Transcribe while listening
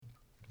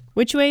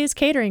Which Way is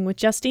Catering with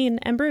Justine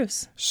and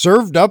Bruce.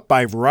 Served up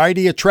by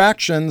Variety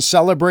Attractions,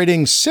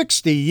 celebrating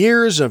 60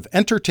 years of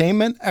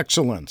entertainment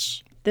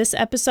excellence. This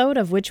episode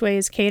of Which Way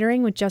is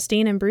Catering with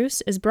Justine and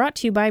Bruce is brought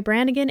to you by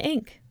Brannigan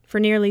Inc.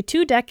 For nearly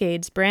 2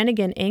 decades,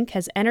 Brannigan Inc.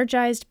 has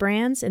energized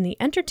brands in the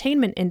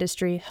entertainment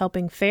industry,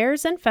 helping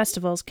fairs and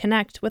festivals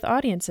connect with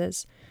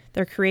audiences.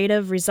 Their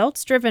creative,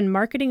 results-driven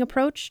marketing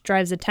approach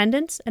drives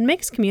attendance and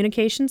makes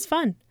communications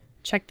fun.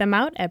 Check them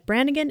out at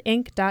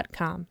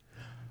branniganinc.com.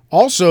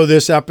 Also,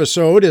 this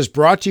episode is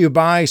brought to you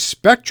by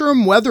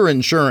Spectrum Weather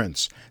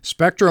Insurance.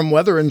 Spectrum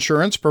Weather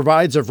Insurance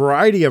provides a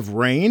variety of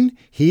rain,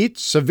 heat,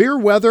 severe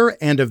weather,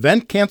 and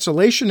event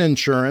cancellation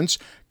insurance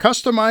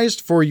customized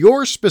for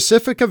your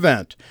specific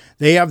event.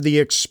 They have the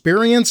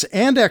experience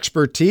and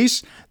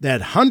expertise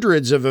that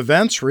hundreds of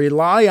events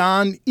rely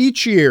on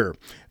each year.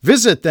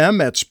 Visit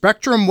them at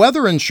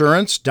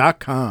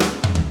spectrumweatherinsurance.com.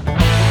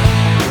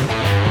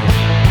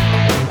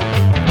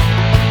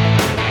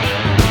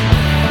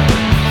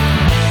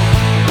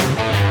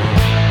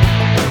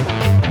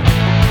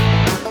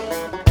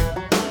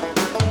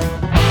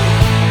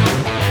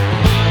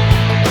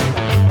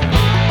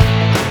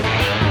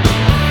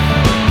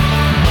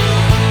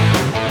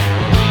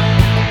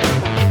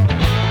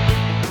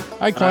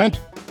 Hi, Clint.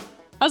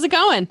 How's it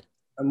going?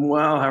 I'm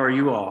well. How are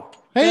you all?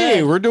 Hey,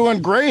 Good. we're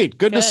doing great.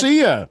 Good to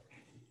see you.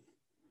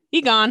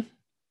 He gone.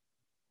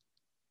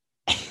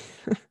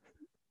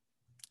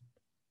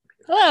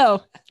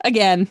 Hello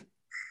again.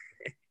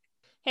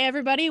 Hey,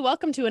 everybody.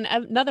 Welcome to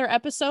another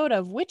episode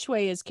of Which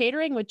Way is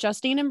Catering with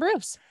Justine and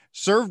Bruce.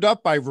 Served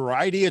up by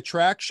Variety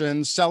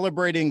Attractions,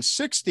 celebrating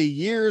 60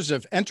 years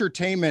of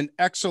entertainment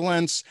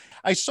excellence.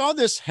 I saw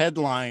this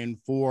headline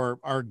for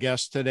our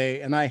guest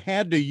today, and I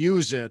had to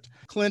use it.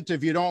 Clint,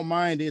 if you don't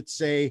mind,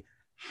 it's a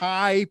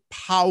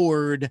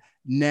high-powered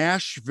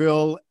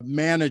Nashville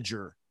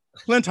manager.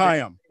 Clint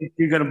Hyam. If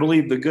you're going to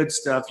believe the good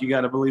stuff, you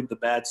got to believe the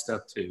bad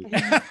stuff too.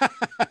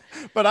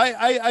 But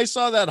I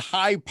saw that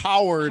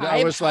high-powered.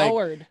 I was like,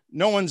 High-powered.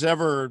 no one's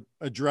ever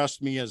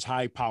addressed me as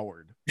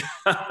high-powered.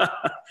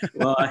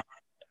 Well,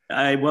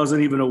 I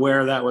wasn't even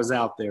aware that was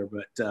out there,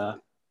 but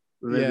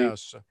maybe.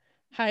 Yes.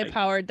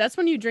 High-powered. That's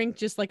when you drink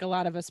just like a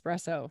lot of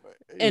espresso,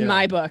 in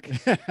my book,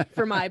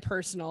 for my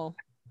personal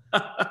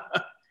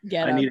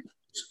get I up. need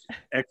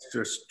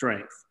extra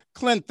strength.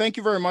 Clint, thank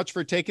you very much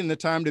for taking the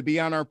time to be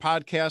on our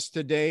podcast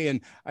today.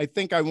 And I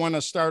think I want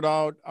to start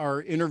out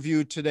our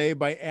interview today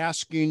by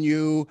asking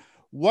you,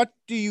 what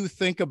do you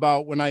think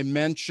about when I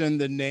mention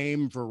the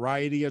name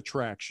Variety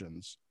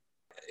Attractions?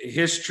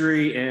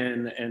 History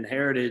and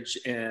heritage,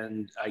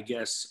 and I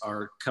guess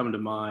are come to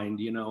mind,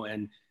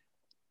 and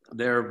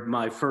they're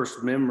my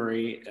first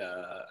memory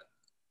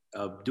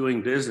of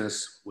doing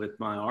business with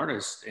my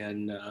artist.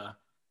 And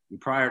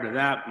prior to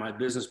that, my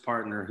business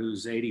partner,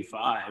 who's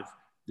 85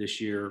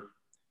 this year,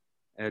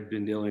 had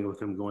been dealing with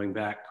him going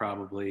back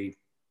probably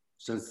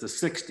since the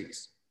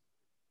 60s.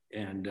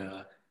 And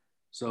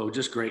so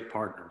just great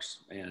partners.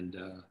 And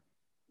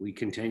we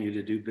continue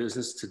to do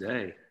business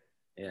today.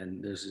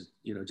 And there's,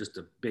 just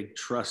a big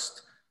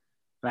trust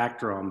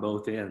factor on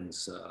both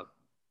ends.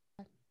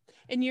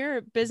 And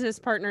your business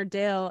partner,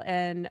 Dale,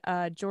 and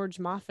George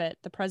Moffett,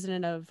 the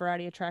president of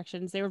Variety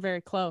Attractions, they were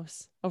very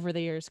close over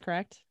the years,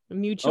 correct?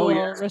 Mutual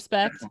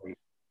respect. Definitely.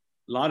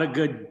 A lot of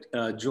good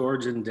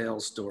George and Dale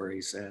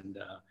stories. And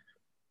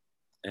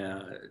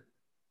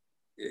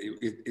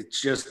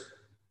it's just,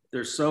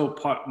 they're so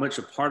much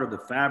a part of the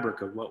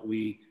fabric of what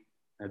we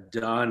have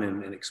done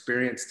and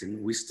experienced.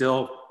 And we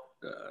still,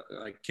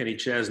 like Kenny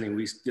Chesney,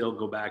 we still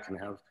go back and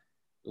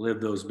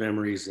live those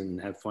memories and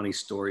have funny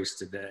stories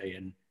today.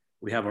 And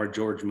we have our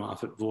George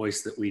Moffett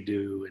voice that we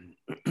do.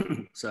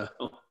 And so.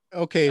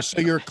 Okay, so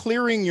you're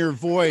clearing your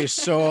voice.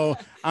 So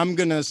I'm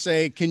going to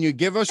say, can you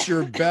give us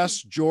your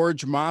best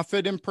George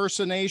Moffett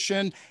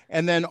impersonation?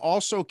 And then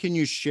also, can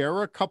you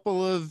share a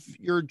couple of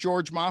your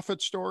George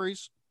Moffett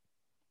stories?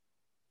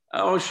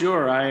 Oh,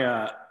 sure.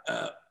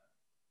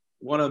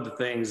 One of the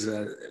things,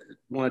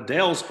 one of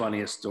Dale's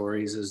funniest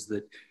stories is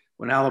that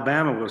when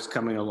Alabama was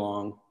coming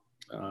along,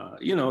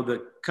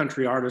 the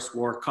country artists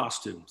wore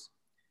costumes.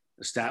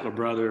 The Statler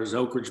Brothers,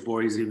 Oak Ridge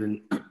Boys,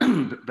 even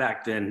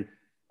back then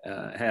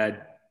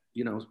had,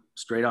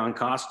 straight on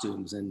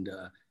costumes. And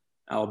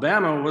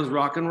Alabama was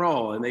rock and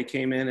roll, and they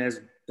came in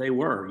as they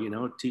were,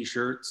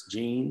 t-shirts,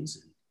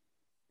 jeans.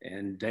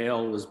 And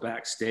Dale was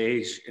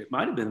backstage. It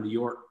might have been the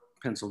York,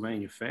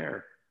 Pennsylvania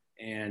Fair.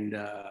 And it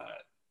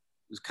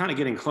was kind of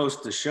getting close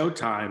to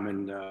showtime.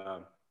 And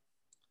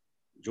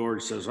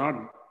George says,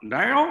 "Oh,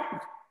 Dale,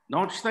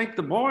 don't you think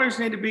the boys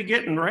need to be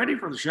getting ready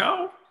for the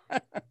show?"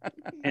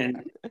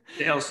 And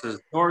Dale says,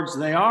 "George,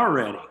 they are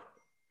ready."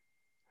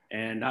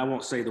 And I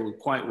won't say the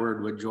quite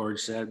word what George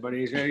said, but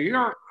he said,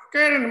 "You're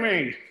kidding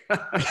me."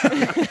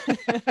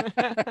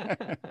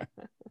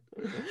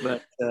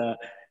 But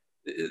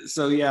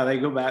so, yeah, they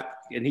go back,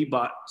 and he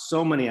bought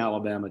so many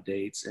Alabama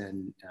dates.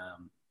 And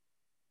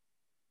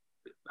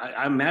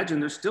I imagine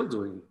they're still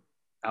doing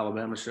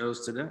Alabama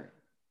shows today.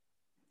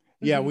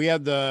 Yeah, we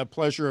had the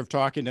pleasure of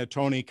talking to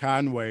Tony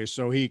Conway,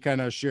 so he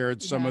kind of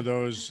shared some of Yeah.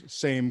 those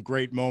same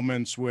great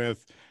moments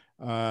with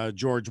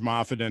George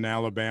Moffett in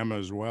Alabama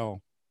as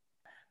well.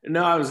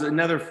 No, I was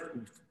another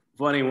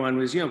funny one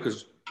was,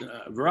 because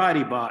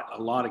Variety bought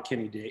a lot of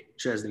Kenny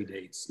Chesney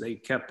dates. They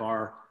kept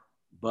our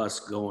bus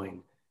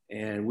going,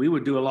 and we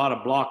would do a lot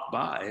of block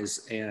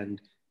buys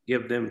and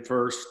give them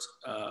first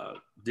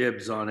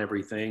dibs on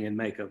everything and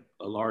make a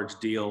large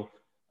deal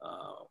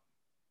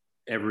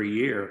every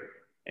year.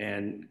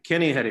 And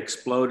Kenny had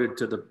exploded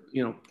to the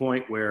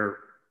point where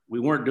we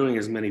weren't doing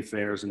as many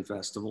fairs and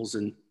festivals,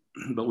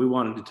 but we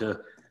wanted to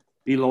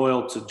be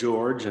loyal to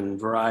George and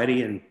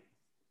Variety, and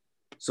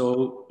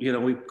so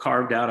we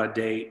carved out a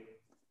date.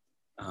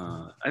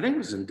 I think it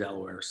was in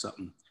Delaware or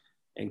something,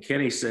 and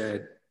Kenny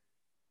said,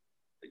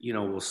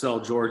 we'll sell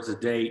George the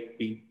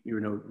date,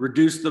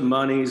 reduce the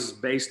monies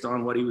based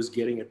on what he was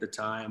getting at the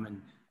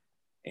time,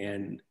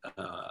 and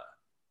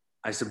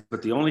I said,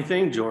 but the only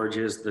thing, George,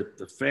 is that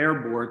the fair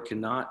board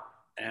cannot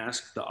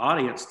ask the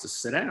audience to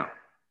sit down,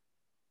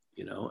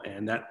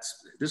 and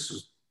this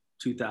was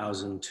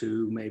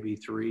 2002, maybe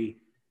 3.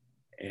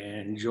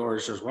 And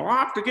George says, well, I'll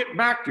have to get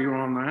back to you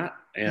on that.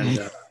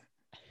 And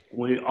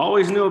we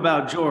always knew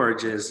about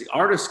George is the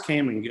artists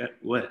came and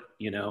went,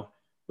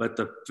 but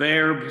the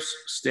fairs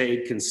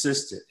stayed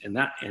consistent,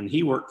 and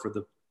he worked for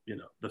the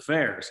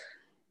fairs.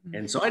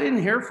 And so I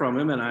didn't hear from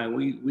him, and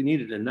we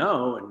needed to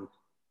know. And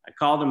I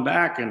called him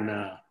back, and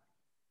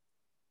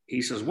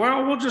he says,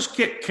 well, we'll just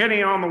get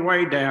Kenny on the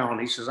way down.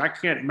 He says, I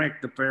can't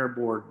make the fair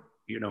board,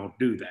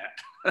 do that.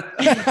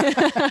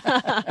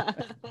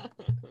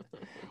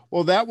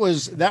 Well, that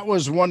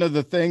was one of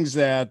the things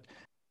that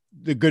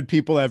the good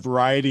people at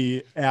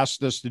Variety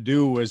asked us to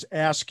do, was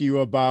ask you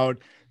about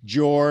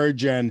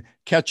George and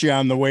catch you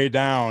on the way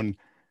down.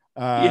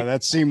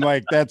 That seemed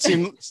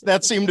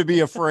to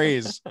be a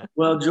phrase.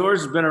 Well,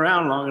 George's been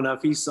around long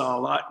enough. He saw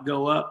a lot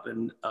go up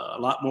and a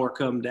lot more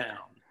come down.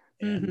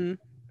 And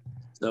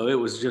so it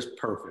was just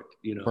perfect,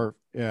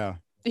 Yeah.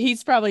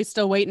 He's probably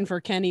still waiting for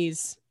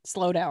Kenny's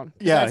slowdown.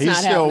 Yeah, he's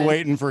still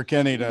waiting for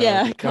Kenny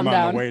to come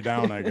on the way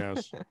down, I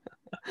guess.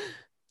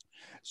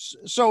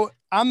 So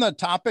on the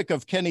topic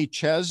of Kenny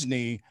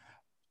Chesney,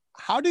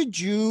 how did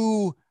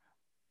you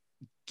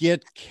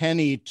get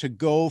Kenny to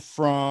go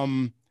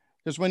from,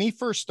 because when he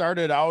first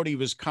started out, he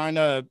was kind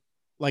of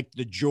like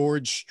the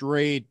George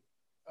Strait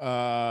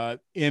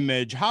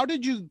image. How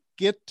did you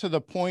get to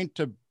the point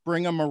to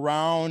bring him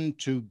around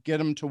to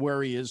get him to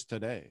where he is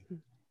today?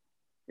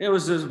 It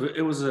was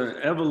an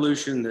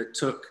evolution that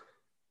took,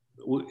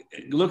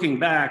 looking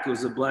back, it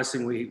was a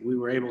blessing we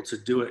were able to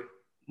do it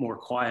more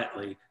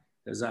quietly.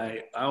 Because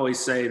I always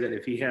say that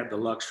if he had the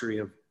luxury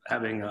of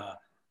having I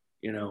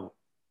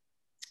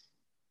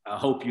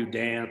Hope You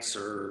Dance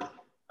or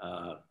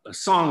a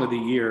song of the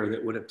year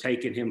that would have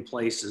taken him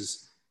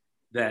places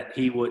that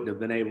he wouldn't have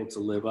been able to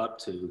live up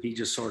to, he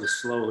just sort of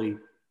slowly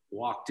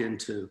walked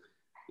into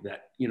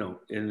that,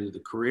 into the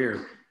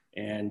career.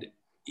 And,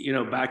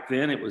 back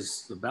then it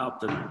was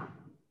about the,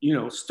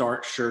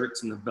 start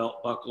shirts and the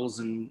belt buckles.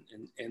 And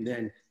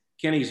then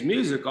Kenny's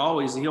music he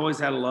always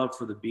had a love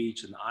for the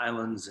beach and the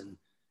islands,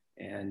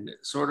 and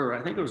sort of,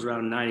 I think it was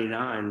around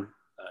 99,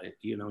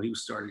 he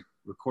started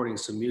recording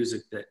some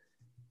music that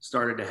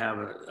started to have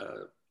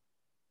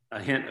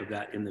a hint of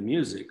that in the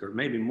music, or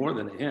maybe more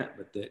than a hint,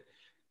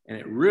 and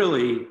it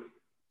really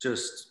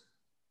just,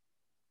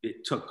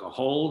 it took a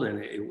hold,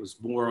 and it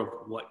was more of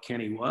what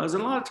Kenny was.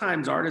 And a lot of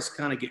times artists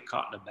kind of get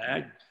caught in a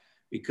bag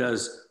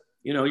because,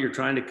 you're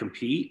trying to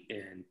compete,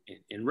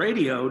 and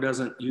radio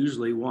doesn't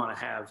usually want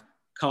to have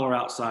color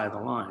outside the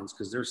lines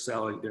because they're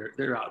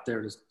out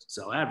there to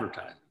sell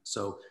advertising.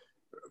 So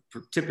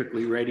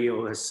typically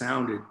radio has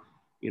sounded,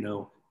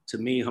 to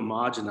me,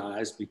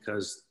 homogenized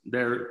because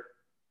the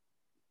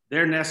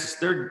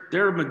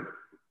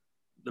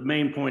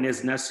main point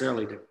is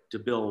necessarily to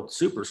build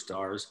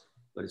superstars,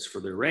 but it's for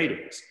their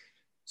ratings.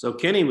 So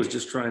Kenny was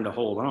just trying to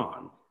hold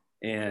on.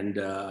 And,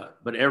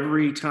 but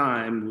every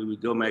time we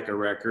would go make a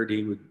record,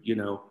 he would,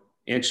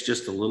 inch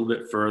just a little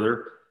bit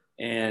further.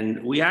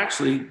 And we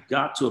actually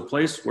got to a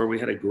place where we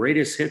had a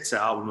greatest hits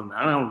album. And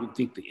I don't even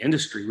think the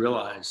industry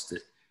realized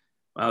that,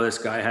 wow, this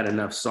guy had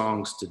enough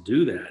songs to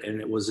do that. And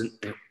it wasn't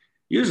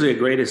usually a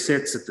greatest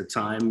hits at the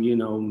time,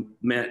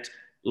 meant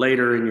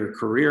later in your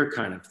career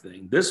kind of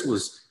thing. This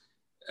was,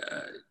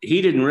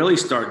 he didn't really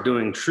start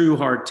doing true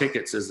hard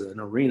tickets as an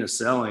arena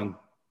selling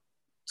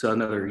to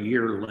another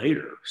year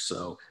later.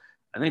 So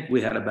I think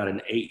we had about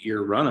an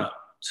 8-year run up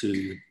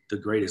to the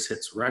greatest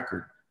hits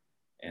record.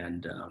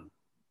 And,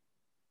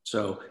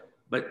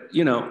 but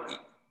he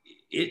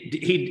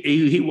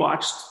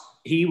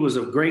was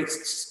a great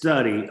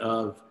study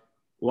of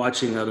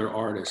watching other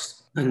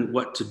artists and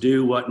what to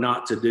do, what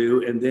not to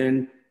do. And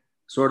then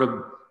sort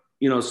of,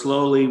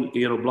 slowly,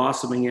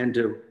 blossoming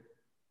into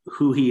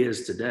who he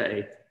is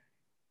today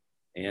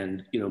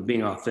and,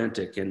 being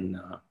authentic. And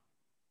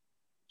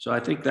so I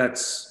think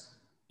that's,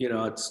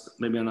 it's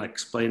maybe I'm not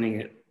explaining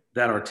it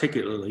that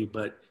articulately,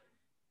 but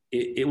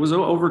it was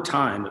over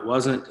time. It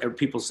wasn't,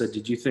 people said,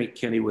 did you think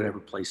Kenny would ever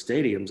play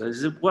stadiums? I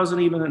said, it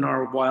wasn't even in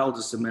our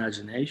wildest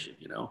imagination,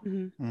 you know.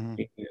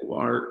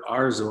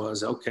 Ours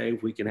was, okay,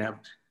 if we can have,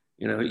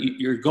 you know,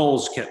 your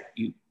goals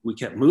we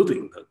kept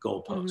moving the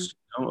goalpost,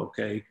 you know,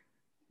 okay,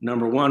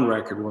 number one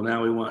record. Well,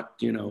 now we want,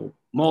 you know,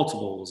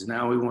 multiples.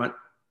 Now we want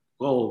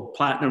gold,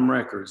 platinum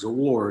records,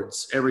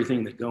 awards,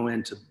 everything that go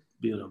into,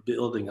 you know,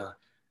 building a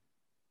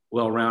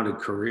well-rounded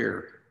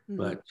career.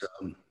 But,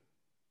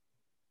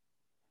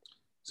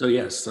 so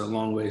yes, a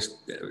long ways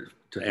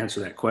to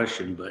answer that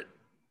question, but.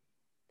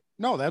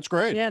 No, that's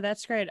great. Yeah,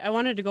 that's great. I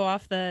wanted to go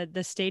off the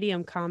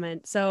stadium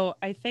comment. So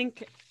I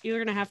think you're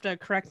going to have to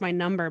correct my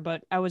number,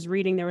 but I was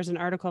reading, there was an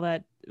article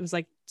that it was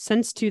like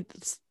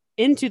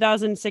in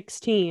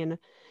 2016,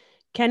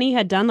 Kenny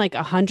had done like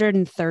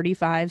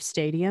 135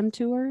 stadium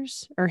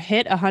tours or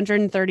hit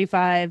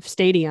 135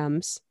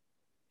 stadiums.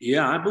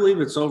 Yeah, I believe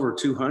it's over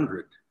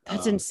 200.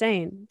 That's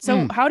insane.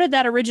 So how did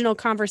that original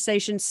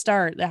conversation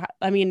start?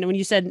 I mean, when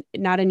you said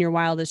not in your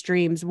wildest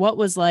dreams, what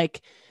was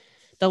like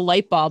the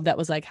light bulb that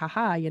was like,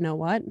 haha, you know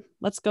what?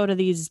 Let's go to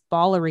these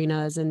ball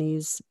arenas and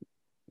these,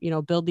 you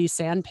know, build these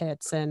sand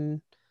pits.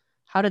 And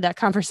how did that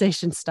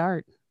conversation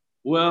start?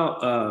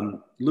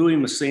 Well, Louis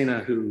Messina,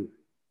 who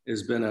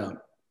has been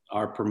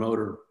our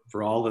promoter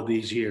for all of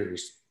these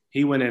years,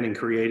 he went in and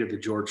created the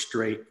George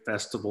Strait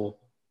Festival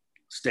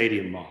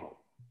stadium model.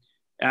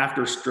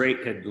 After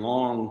Strait had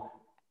long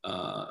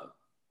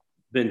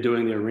been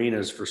doing the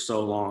arenas for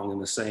so long in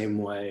the same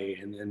way,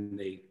 and then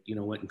they, you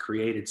know, went and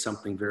created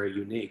something very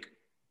unique.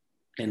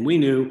 And we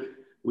knew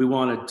we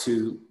wanted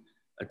to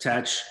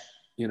attach,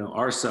 you know,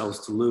 ourselves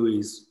to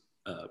Louis'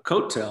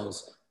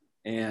 coattails,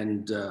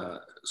 and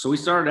so we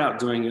started out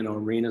doing, you know,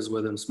 arenas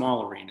with him,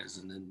 small arenas,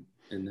 and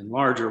then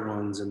larger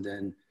ones, and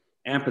then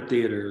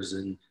amphitheaters.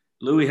 And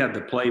Louis had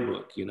the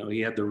playbook, you know, he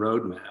had the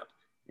roadmap,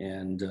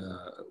 and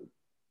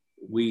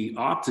we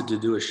opted to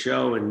do a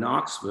show in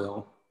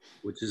Knoxville,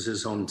 which is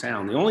his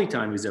hometown. The only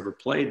time he's ever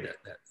played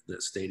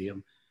that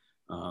stadium.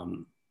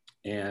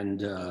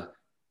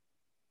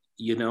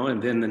 You know,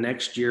 and then the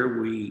next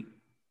year we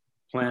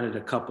planted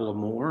a couple of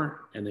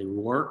more and they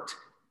worked.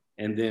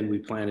 And then we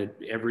planted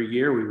every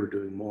year, we were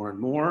doing more and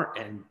more.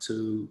 And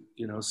to,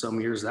 you know,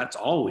 some years that's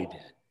all we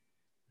did.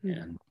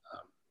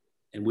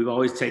 And we've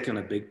always taken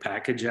a big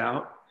package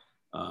out.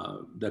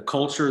 The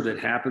culture that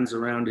happens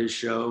around his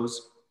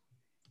shows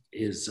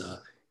has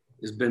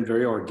been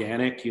very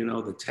organic, you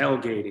know, the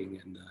tailgating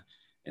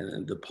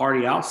and the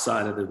party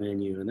outside of the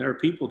venue. And there are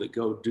people that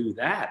go do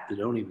that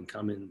don't even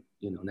come in,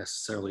 you know,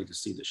 necessarily to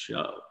see the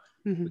show,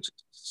 which is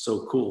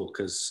so cool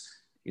because,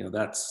 you know,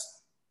 that's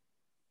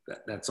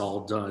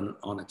all done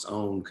on its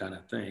own kind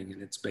of thing.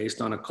 And it's based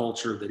on a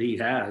culture that he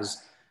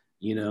has,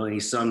 you know, and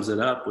he sums it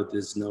up with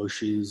his No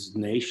Shoes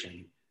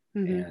Nation.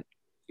 And,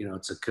 you know,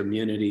 it's a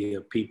community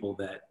of people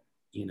that,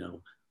 you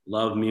know,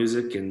 love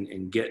music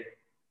and get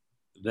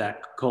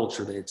that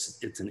culture that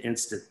it's an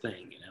instant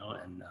thing, you know,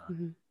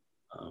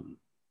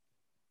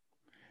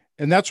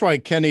 and that's why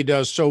Kenny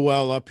does so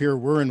well up here.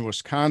 We're in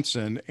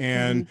Wisconsin,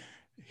 and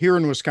here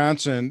in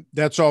Wisconsin,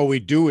 that's all we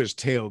do is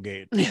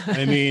tailgate.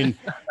 I mean,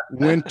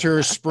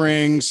 winter,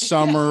 spring,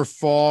 summer,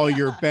 fall,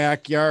 your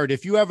backyard.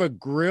 If you have a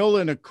grill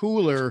and a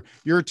cooler,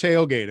 you're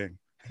tailgating.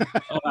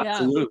 Oh,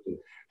 absolutely.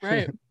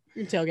 Right.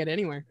 You can tailgate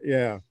anywhere.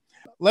 Yeah.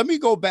 Let me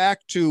go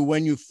back to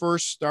when you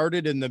first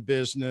started in the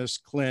business,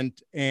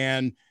 Clint,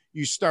 and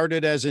you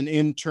started as an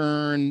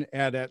intern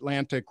at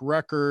Atlantic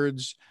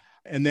Records,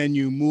 and then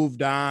you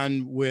moved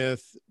on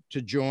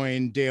to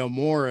join Dale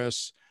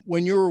Morris.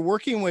 When you were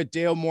working with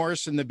Dale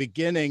Morris in the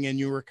beginning and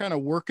you were kind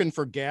of working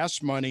for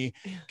gas money,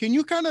 can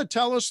you kind of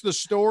tell us the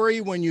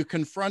story when you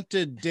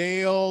confronted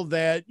Dale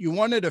that you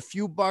wanted a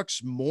few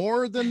bucks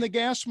more than the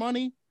gas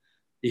money?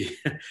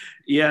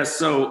 Yeah.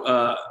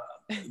 So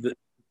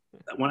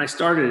when I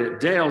started at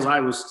Dale's,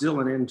 I was still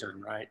an intern,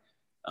 right?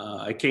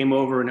 I came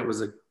over and it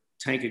was a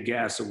tank of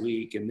gas a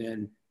week. And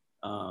then,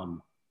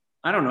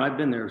 I don't know, I'd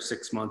been there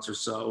 6 months or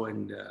so.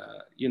 And,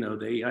 you know,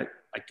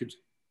 I could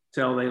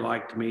tell they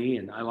liked me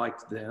and I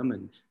liked them.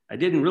 And I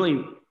didn't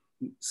really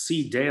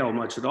see Dale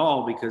much at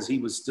all because he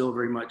was still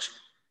very much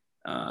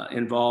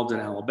involved in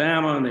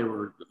Alabama and they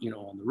were, you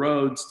know, on the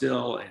road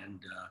still.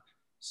 And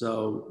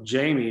so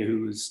Jamie,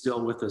 who is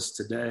still with us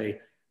today,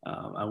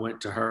 I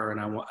went to her and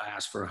I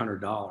asked for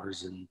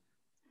 $100 and,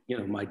 you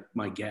know,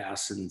 my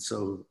gas. And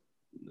so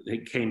they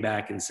came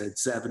back and said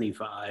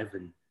 75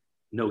 and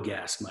no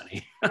gas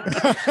money.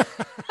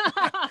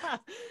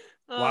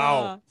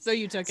 Wow. So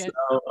you took it.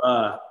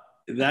 So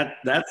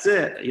that's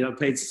it. You know,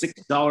 paid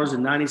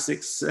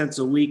 $6.96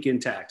 a week in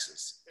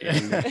taxes.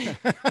 And,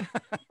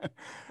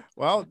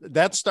 well,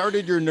 that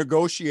started your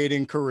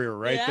negotiating career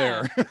right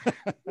there.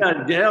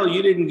 Yeah, Dale,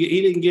 he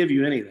didn't give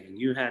you anything.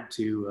 You had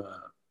to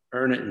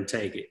earn it and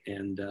take it.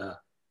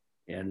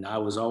 And I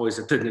was always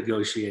at the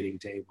negotiating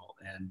table.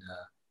 And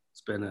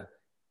it's been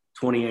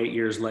 28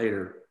 years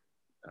later,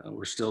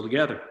 we're still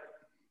together.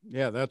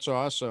 Yeah, that's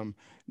awesome.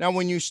 Now,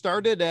 when you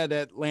started at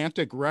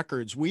Atlantic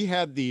Records, we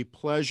had the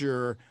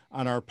pleasure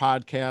on our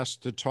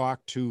podcast to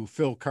talk to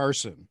Phil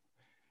Carson.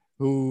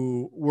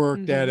 who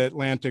worked at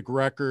Atlantic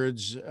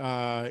Records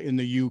in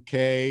the UK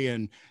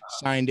and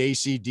signed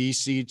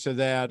AC/DC to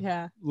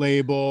that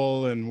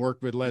label and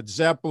worked with Led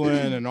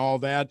Zeppelin and all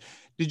that.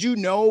 Did you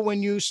know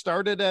when you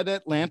started at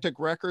Atlantic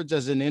Records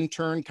as an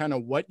intern kind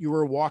of what you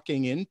were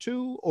walking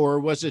into? Or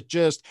was it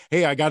just,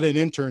 hey, I got an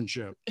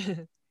internship?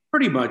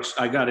 Pretty much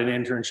I got an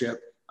internship.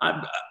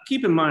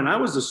 Keep in mind, I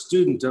was a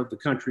student of the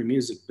country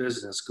music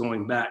business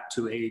going back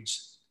to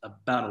age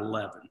about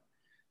 11.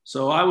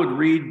 So I would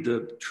read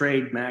the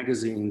trade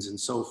magazines and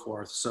so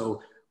forth.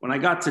 So when I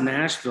got to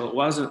Nashville, it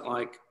wasn't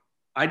like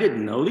I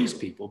didn't know these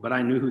people, but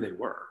I knew who they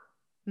were.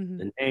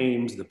 The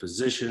names, the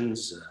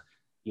positions,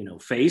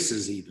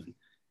 faces even.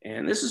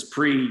 And this is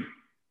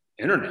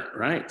pre-internet,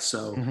 right?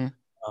 So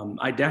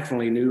I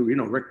definitely knew,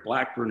 Rick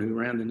Blackburn, who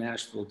ran the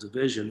Nashville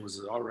division, was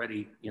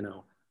already,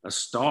 a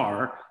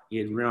star. He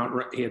had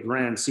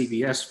ran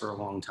CBS for a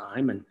long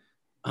time,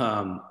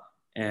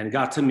 and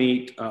got to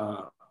meet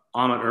Ahmet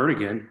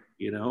Ertegun,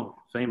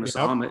 famous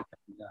Ahmet.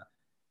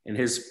 And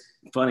his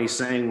funny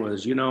saying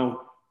was,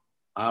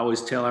 I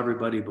always tell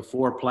everybody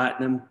before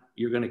platinum,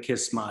 you're going to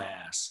kiss my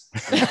ass.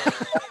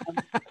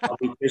 I'll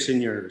be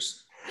kissing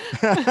yours.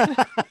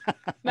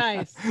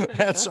 Nice.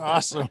 That's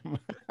awesome.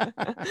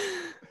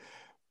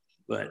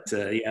 But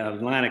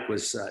Atlantic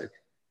was,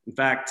 in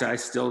fact, I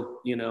still,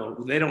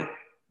 they don't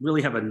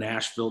really have a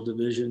Nashville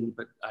division,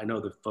 but I know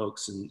the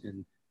folks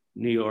in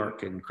New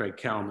York and Craig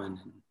Kalman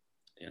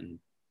and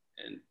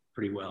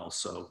pretty well.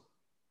 So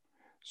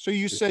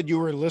you said you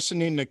were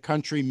listening to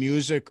country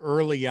music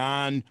early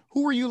on.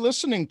 Who were you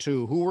listening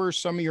to? Who were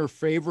some of your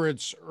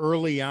favorites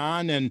early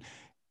on? And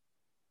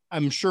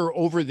I'm sure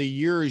over the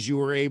years you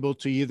were able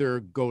to either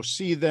go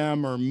see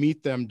them or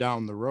meet them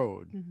down the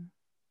road.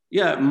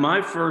 Yeah, my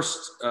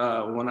first,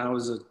 when I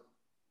was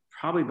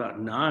probably about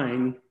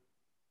 9,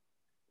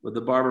 with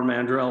the Barbara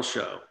Mandrell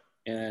show.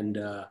 And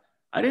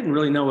I didn't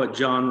really know what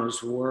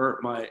genres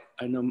were.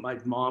 I know my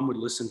mom would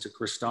listen to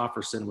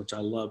Christopherson, which I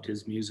loved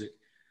his music,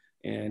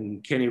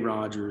 and Kenny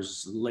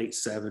Rogers, late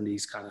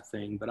 70s kind of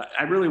thing. But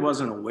I really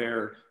wasn't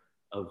aware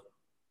of,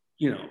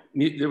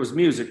 there was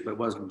music, but it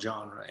wasn't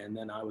genre. And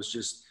then I was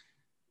just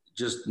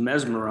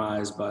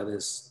mesmerized by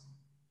this,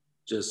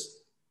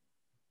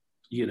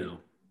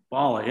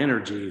 ball of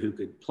energy who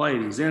could play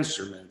these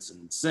instruments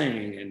and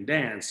sing and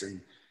dance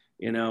and,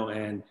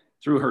 and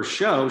through her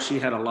show, she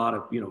had a lot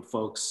of,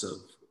 folks of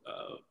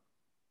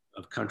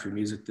country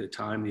music at the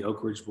time, the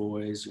Oak Ridge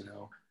Boys,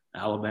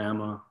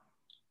 Alabama.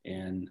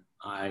 And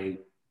I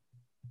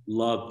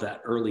loved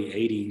that early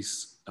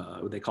 80s,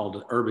 what they called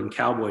it urban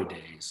cowboy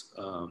days.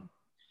 And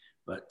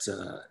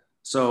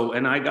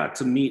I got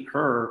to meet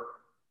her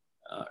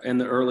in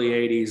the early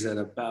 80s at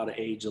about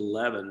age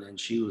 11. And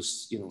she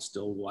was,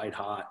 still white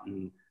hot.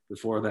 And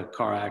before that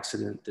car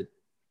accident that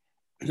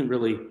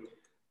really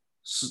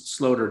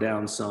slowed her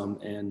down some,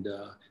 and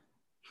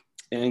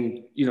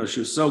she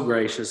was so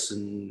gracious,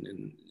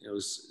 and it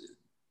was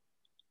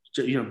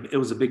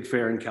a big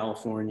fair in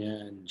California,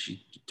 and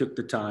she took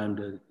the time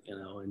to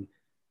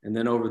and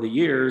then over the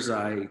years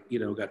I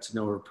got to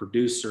know her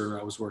producer.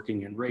 I was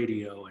working in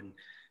radio, and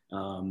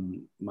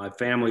my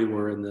family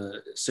were in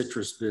the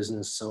citrus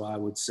business, so I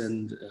would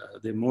send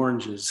them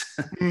oranges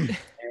and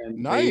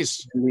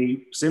nice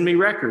send me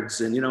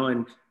records, and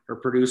her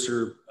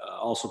producer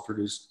also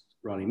produced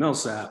Ronnie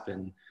Millsap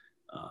and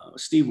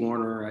Steve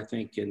Wariner, I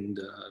think, and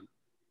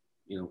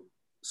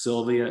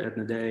Sylvia in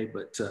the day,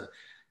 but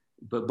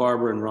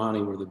Barbara and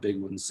Ronnie were the big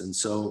ones. And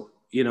so,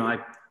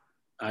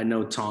 I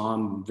know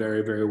Tom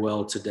very, very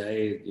well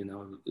today.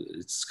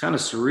 It's kind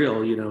of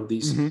surreal.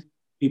 These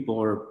people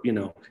are,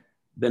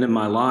 been in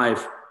my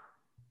life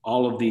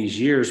all of these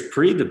years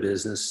pre the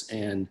business,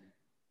 and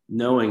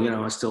knowing,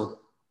 I still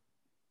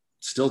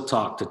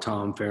talk to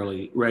Tom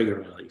fairly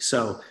regularly.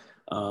 So,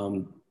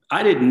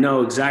 I didn't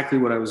know exactly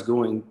what I was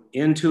going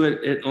into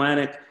at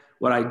Atlantic.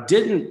 What I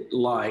didn't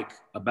like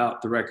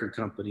about the record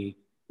company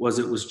was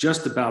it was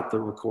just about the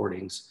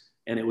recordings.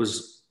 And it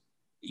was,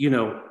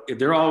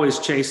 they're always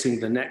chasing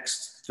the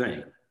next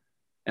thing.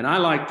 And I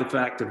like the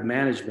fact of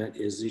management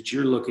is that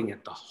you're looking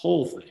at the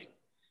whole thing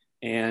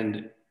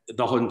and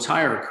the whole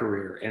entire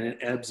career, and it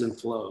ebbs and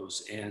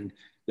flows. And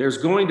there's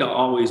going to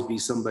always be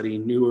somebody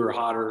newer,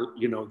 hotter,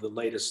 the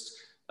latest,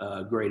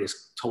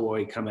 greatest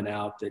toy coming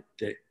out that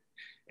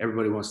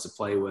everybody wants to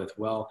play with.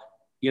 Well,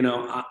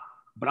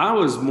 but I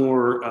was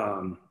more,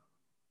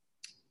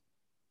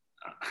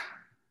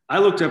 I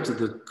looked up to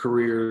the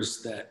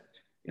careers that,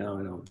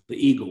 the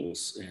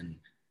Eagles and,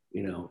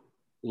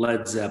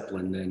 Led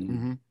Zeppelin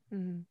and,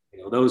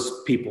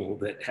 those people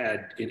that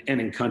had,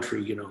 and in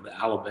country, the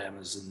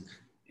Alabamas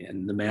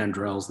and the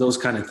Mandrells, those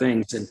kind of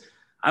things. And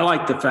I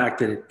like the fact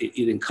that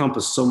it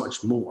encompassed so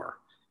much more,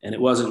 and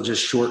it wasn't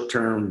just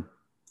short-term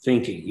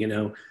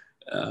thinking,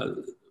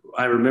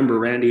 I remember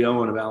Randy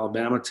Owen of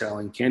Alabama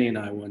telling Kenny and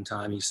I one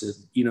time, he said,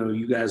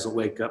 you guys will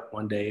wake up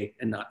one day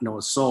and not know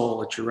a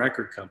soul at your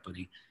record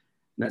company.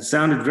 And that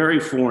sounded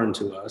very foreign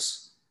to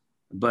us,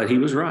 but he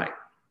was right.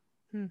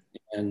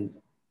 And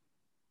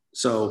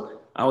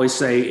so I always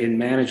say in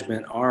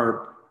management,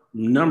 our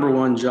number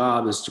one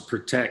job is to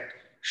protect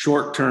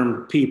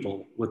short-term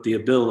people with the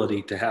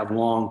ability to have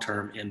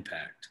long-term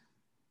impact.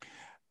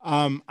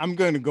 I'm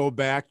going to go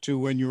back to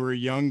when you were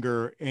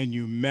younger and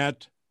you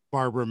met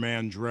Barbara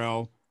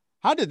Mandrell.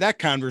 How did that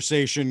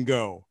conversation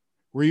go?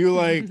 Were you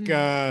like,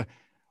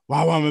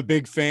 wow, I'm a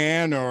big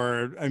fan?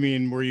 Or, I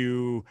mean, were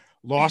you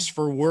lost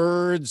for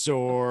words,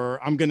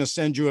 or I'm going to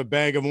send you a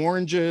bag of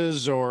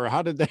oranges, or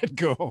how did that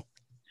go?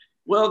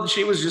 Well,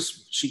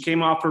 she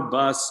came off her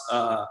bus.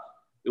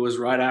 It was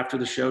right after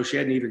the show. She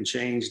hadn't even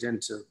changed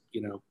into,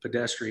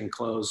 pedestrian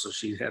clothes. So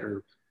she had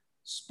her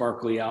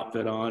sparkly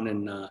outfit on,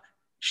 and the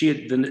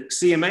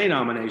CMA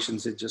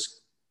nominations had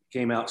just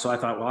came out. So I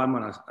thought, well,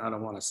 I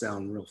don't want to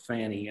sound real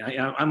fanny.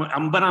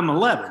 But I'm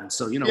 11.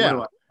 So, what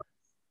do I?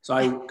 So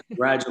I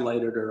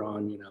congratulated her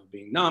on,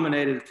 being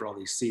nominated for all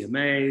these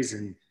CMAs,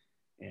 and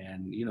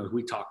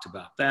we talked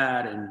about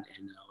that, and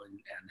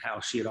how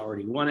she had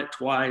already won it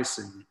twice,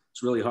 and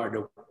it's really hard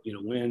to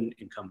win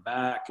and come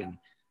back, and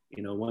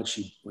once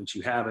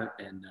you have it,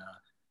 and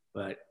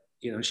but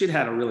she'd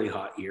had a really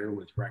hot year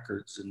with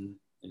records and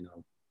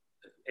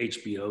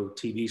HBO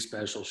TV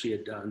special she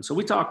had done. So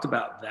we talked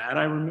about that,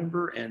 I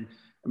remember, and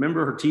I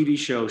remember her TV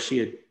show, she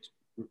had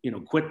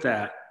quit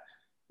that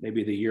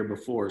maybe the year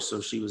before,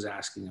 so she was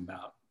asking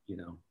about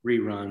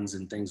reruns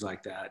and things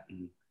like that,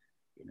 and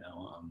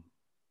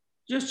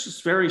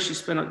just very, she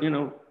spent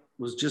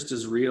was just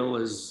as real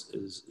as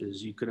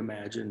you could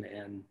imagine.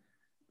 And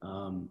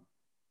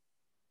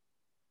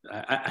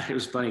it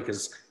was funny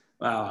because,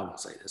 well, I won't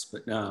say this,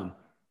 but no,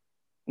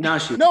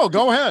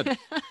 go ahead.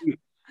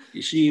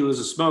 She was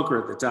a smoker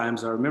at the time,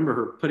 so I remember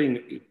her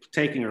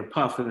taking her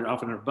puff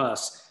off in her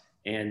bus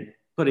and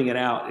putting it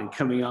out and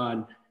coming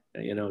on,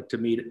 to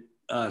meet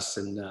us,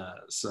 and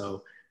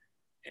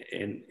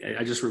and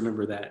I just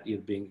remember that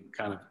being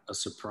kind of a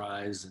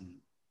surprise,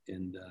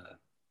 and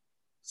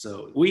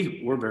so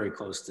we were very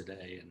close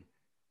today, and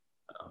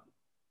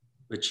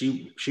but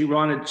she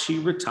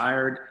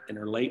retired in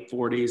her late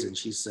 40s, and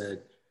she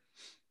said,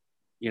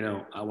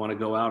 I want to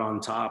go out on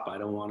top. I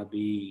don't want to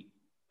be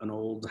an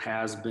old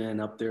has-been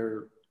up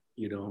there,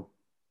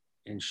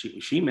 and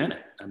she meant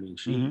it. I mean,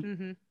 she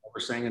never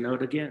sang a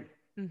note again.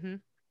 Mm-hmm.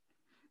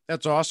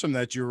 That's awesome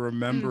that you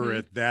remember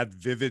it that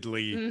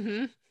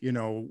vividly,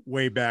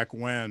 way back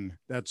when.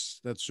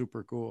 That's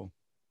super cool.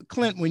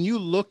 Clint, when you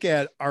look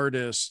at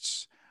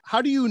artists,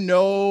 how do you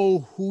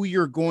know who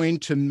you're going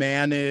to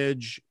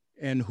manage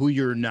and who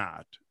you're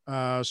not?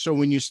 So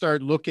when you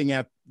start looking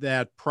at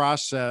that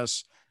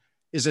process,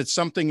 is it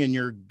something in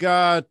your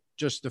gut,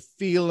 just a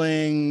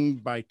feeling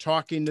by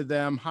talking to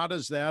them? How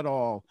does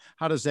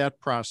that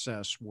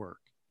process work?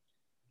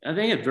 I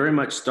think it very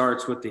much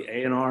starts with the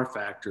A&R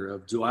factor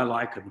of, do I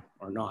like them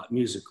or not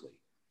musically?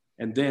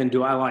 And then,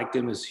 do I like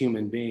them as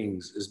human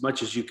beings, as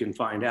much as you can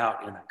find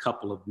out in a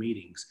couple of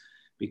meetings?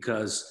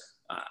 Because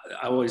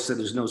I always said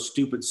there's no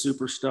stupid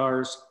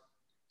superstars.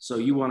 So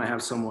you want to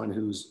have someone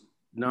who's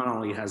not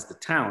only has the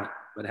talent,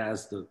 but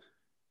has the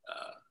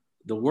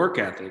work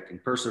ethic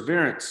and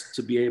perseverance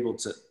to be able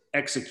to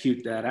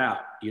execute that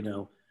out.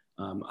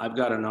 I've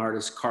got an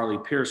artist, Carly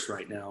Pierce,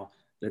 right now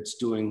that's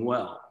doing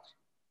well.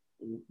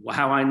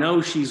 How I know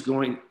she's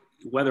going,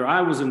 whether I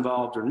was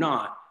involved or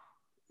not,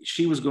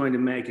 she was going to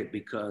make it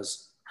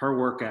because her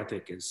work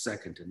ethic is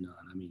second to none.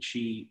 I mean,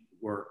 she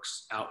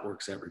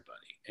outworks everybody.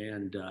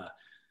 And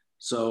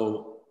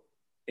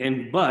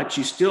but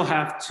you still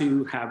have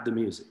to have the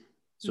music.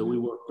 So we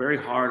work very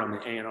hard on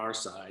the A&R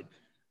side.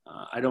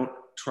 I don't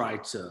try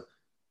to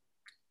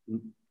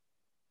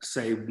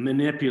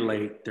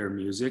manipulate their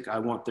music. I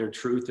want their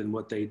truth and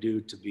what they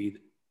do to be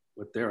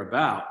what they're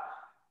about.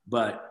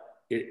 But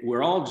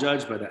we're all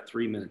judged by that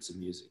 3 minutes of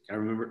music. I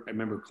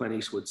remember Clint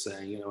Eastwood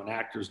saying, an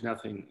actor's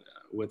nothing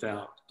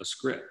without a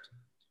script.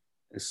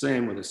 The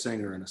same with a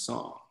singer and a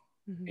song.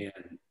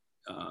 And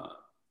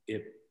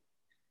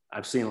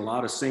I've seen a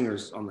lot of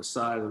singers on the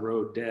side of the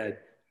road dead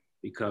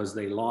because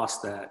they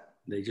lost that.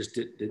 They just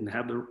didn't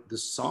have the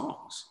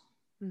songs.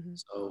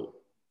 So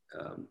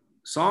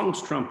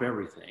songs trump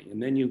everything.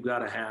 And then you've got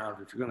to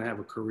have, if you're going to have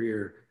a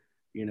career,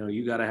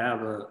 you got to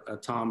have a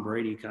Tom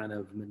Brady kind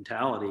of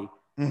mentality.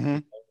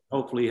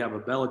 Hopefully you have a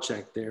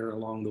Belichick there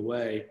along the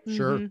way.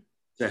 Sure.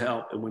 To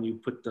help. And when you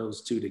put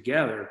those two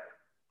together,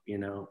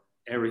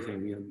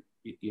 everything,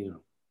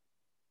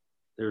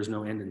 there's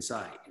no end in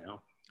sight,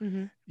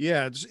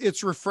 Yeah,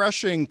 it's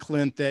refreshing,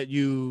 Clint, that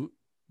you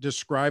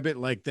describe it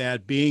like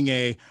that, being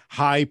a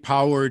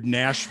high-powered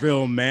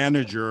Nashville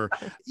manager.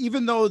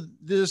 Even though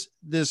this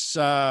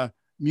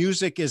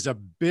music is a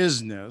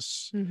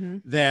business,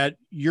 that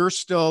you're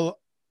still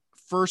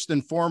first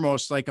and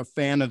foremost like a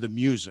fan of the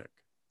music.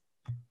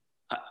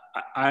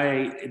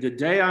 The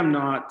day I'm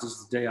not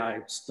is the day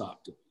I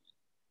stopped it.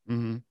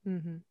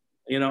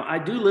 I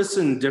do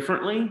listen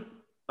differently.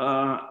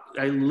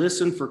 I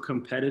listen for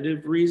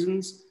competitive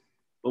reasons,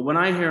 but when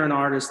I hear an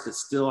artist that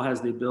still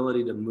has the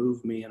ability to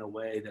move me in a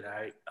way that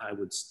I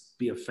would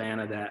be a fan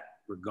of that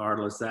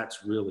regardless,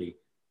 that's really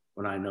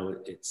when I know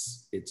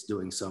it's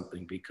doing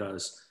something.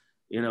 Because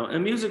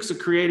and music's a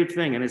creative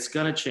thing, and it's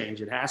going to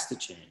change. It has to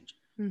change.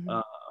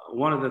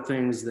 One of the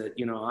things that,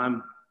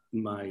 I'm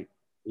in my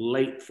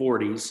late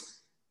 40s,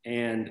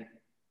 and,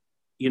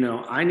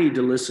 I need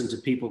to listen to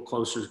people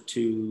closer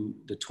to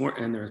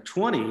in their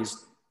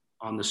 20s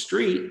on the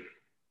street.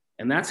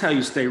 And that's how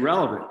you stay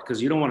relevant,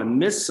 because you don't want to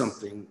miss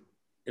something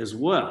as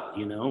well.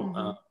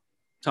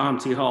 Tom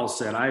T. Hall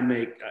said, I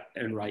make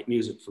and write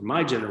music for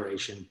my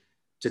generation.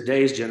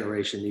 Today's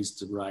generation needs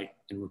to write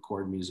and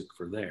record music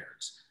for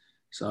theirs.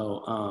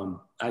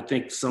 So I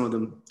think some of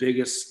the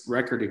biggest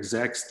record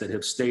execs that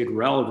have stayed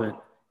relevant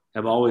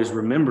have always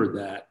remembered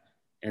that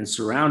and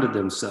surrounded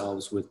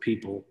themselves with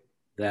people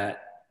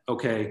that,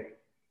 okay,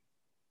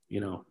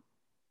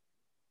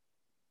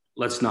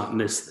 let's not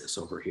miss this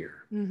over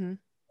here.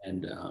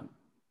 And,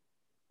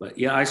 but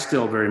yeah, I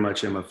still very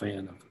much am a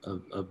fan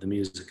of the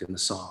music and the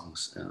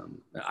songs.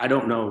 I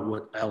don't know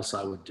what else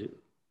I would do.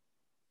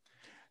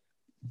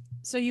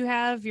 So you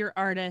have your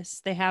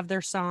artists, they have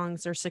their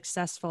songs, they're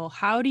successful.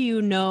 How do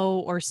you know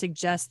or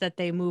suggest that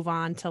they move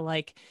on to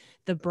like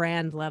the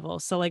brand level?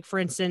 So like, for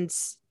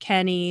instance,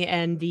 Kenny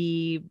and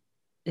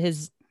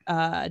his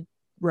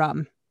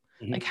rum.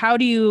 Like, how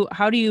do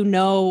you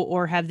know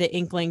or have the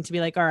inkling to be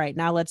like, all right,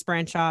 now let's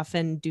branch off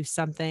and do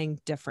something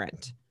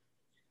different?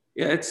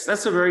 Yeah,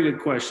 that's a very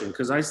good question,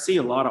 because I see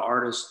a lot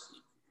of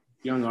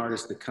young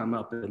artists that come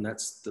up, and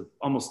that's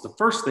almost the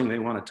first thing they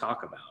want to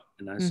talk about.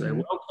 And I say,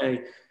 well,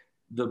 okay,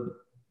 the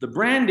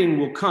branding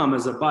will come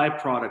as a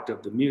byproduct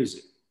of the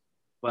music,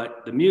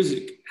 but the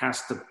music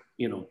has to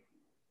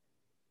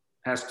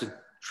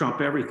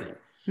trump everything.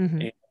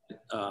 And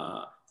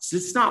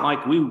it's not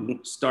like we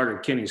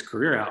started Kenny's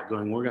career out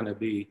going, we're going to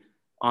be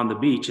on the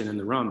beach and in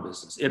the rum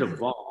business. It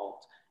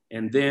evolved.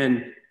 And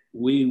then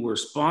we were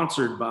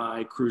sponsored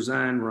by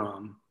Cruzan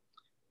Rum,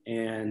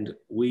 and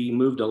we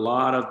moved a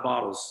lot of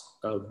bottles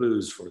of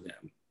booze for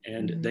them.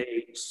 And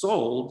they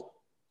sold.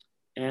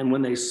 And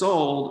when they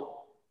sold,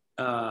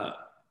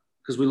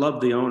 because we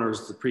loved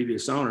the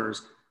previous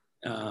owners,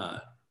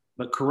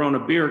 but Corona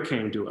Beer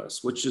came to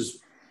us, which is,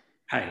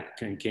 hey,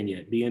 can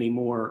you be any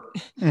more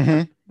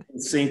in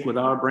sync with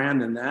our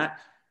brand than that?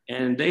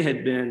 And they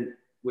had been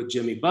with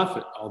Jimmy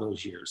Buffett all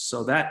those years.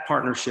 So that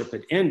partnership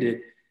had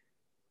ended,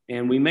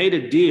 and we made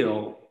a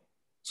deal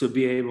to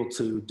be able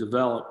to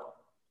develop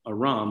a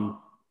rum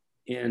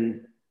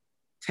in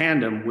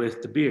tandem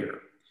with the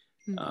beer.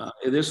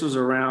 This was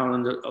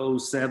around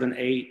 07,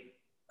 08,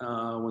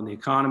 when the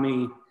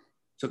economy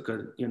took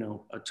a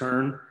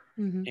turn.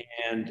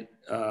 And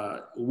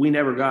we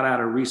never got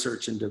out of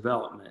research and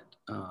development.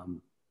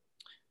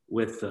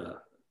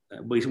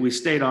 We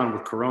stayed on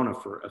with Corona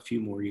for a few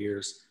more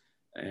years.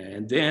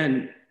 And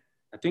then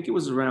I think it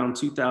was around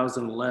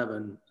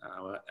 2011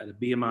 at a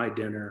BMI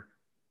dinner,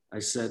 I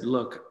said,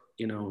 look,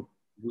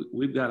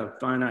 we've got a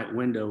finite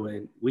window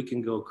and we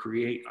can go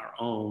create our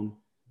own.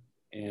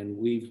 And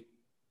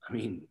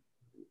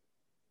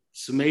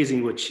it's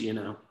amazing what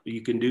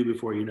you can do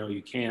before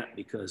you can't,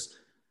 because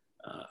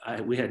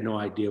we had no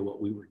idea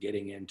what we were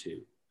getting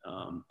into.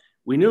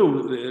 We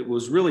knew it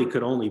was really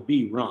could only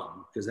be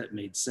rum, because that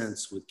made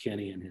sense with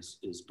Kenny and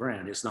his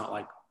brand. It's not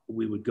like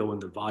we would go in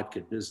the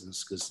vodka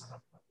business, because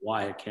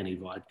why a Kenny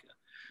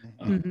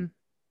vodka?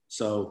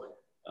 So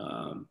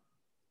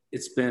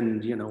it's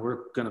been,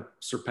 we're going to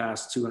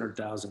surpass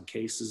 200,000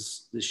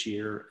 cases this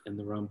year in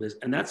the rum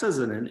business. And that's as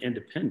an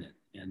independent.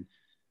 And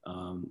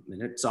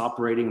it's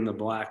operating in the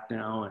black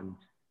now.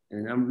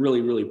 And I'm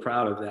really, really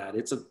proud of that.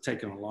 It's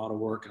taken a lot of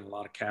work and a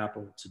lot of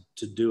capital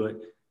to do it.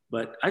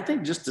 But I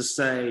think just to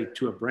say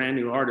to a brand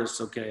new artist,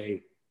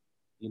 okay,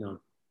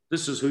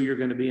 this is who you're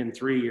going to be in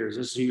 3 years.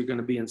 This is who you're going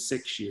to be in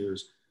 6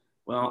 years.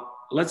 Well,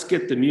 let's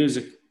get the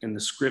music and the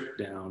script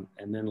down,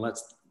 and then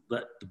let's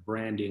let the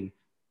branding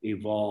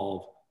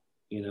evolve,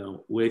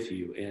 with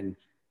you. And,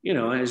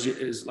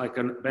 as like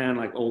a band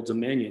like Old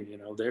Dominion,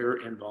 they're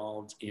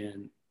involved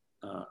in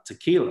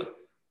tequila.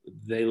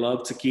 They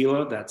love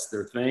tequila. That's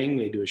their thing.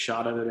 They do a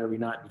shot of it every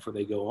night before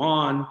they go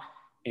on.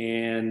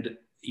 And,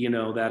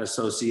 that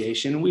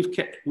association, we've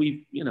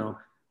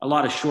a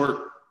lot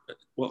of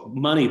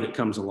money that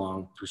comes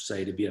along, per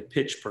se, to be a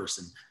pitch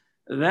person.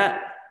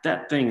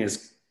 That thing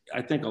is,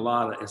 I think a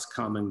lot of it has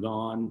come and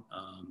gone.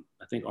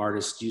 I think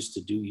artists used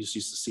to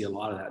see a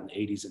lot of that in the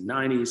 80s and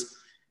 90s,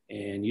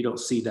 and you don't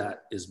see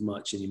that as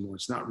much anymore.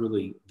 It's not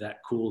really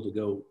that cool to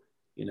go,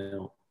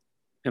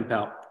 pimp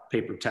out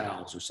paper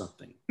towels or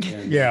something.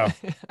 And, yeah.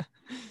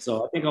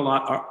 So I think a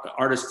lot of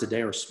artists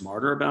today are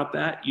smarter about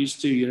that.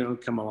 Used to,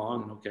 come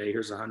along and, okay,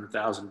 here's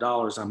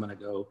 $100,000. I'm going to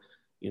go,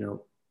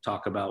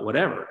 talk about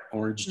whatever,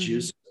 orange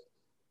juice,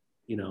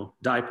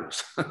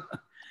 diapers.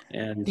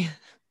 And,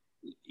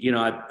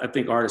 I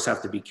think artists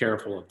have to be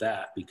careful of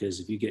that, because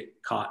if you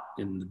get caught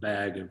in the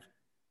bag of,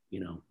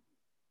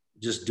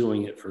 just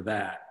doing it for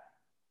that,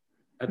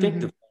 I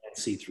think the fans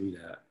see through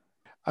that.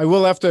 I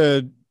will have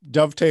to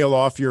dovetail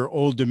off your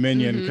Old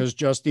Dominion, because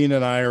Justine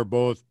and I are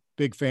both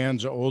big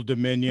fans of Old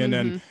Dominion.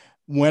 And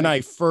when I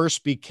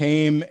first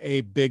became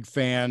a big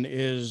fan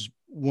is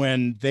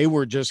when they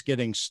were just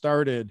getting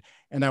started,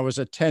 and I was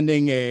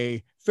attending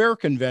a fair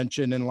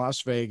convention in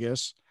Las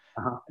Vegas,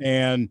 Uh-huh.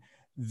 and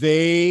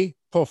they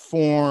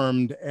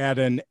performed at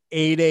an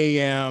 8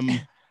 a.m.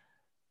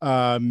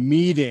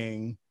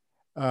 Meeting,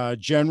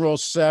 general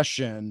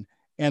session.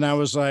 And I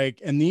was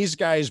like, and these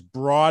guys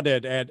brought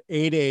it at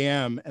 8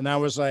 a.m. And I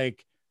was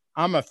like,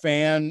 I'm a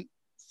fan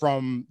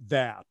from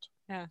that.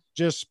 Yeah.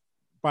 Just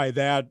by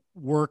that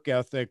work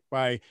ethic,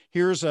 and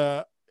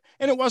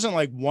it wasn't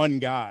like one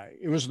guy,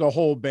 it was the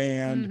whole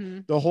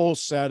band, the whole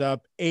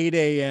setup, 8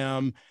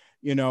 a.m.,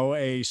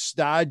 a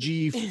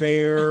stodgy,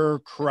 fair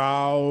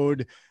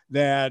crowd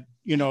that,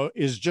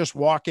 is just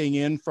walking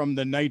in from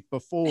the night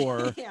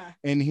before. Yeah.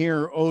 And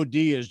here OD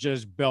is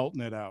just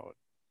belting it out.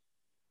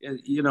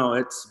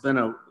 It's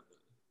been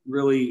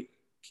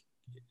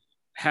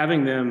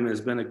having them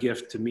has been a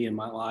gift to me in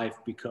my life,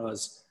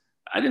 because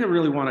I didn't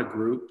really want a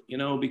group,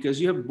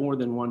 because you have more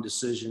than one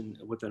decision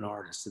with an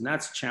artist, and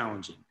that's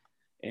challenging.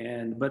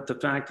 But the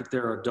fact that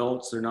they're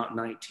adults, they're not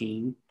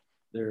 19,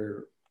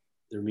 they're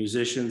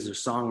musicians, they're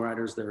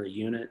songwriters, they're a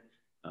unit.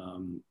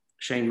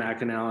 Shane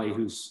McAnally,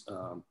 who's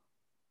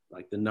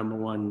like the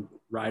 #1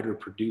 writer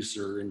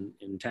producer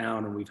in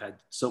town, and we've had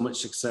so much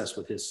success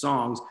with his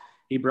songs.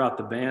 He brought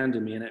the band to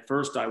me, and at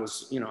first I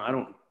was, I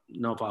don't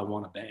know if I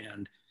want a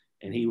band,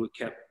 and he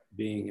kept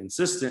being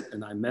insistent,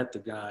 and I met the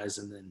guys,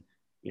 and then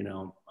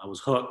I was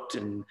hooked,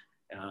 and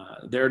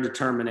their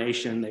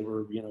determination, they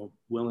were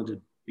willing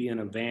to be in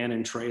a van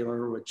and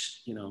trailer,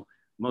 which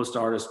most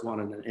artists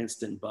wanted an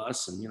instant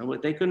bus, and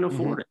what they couldn't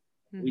afford it.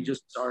 We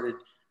just started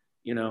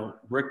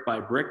brick by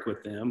brick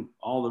with them.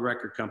 All the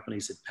record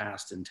companies had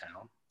passed in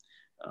town.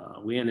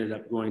 We ended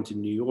up going to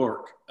New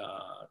York.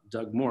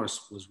 Doug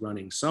Morris was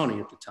running Sony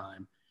at the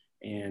time,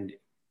 and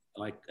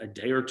like a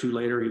day or two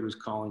later, he was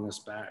calling us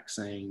back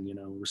saying,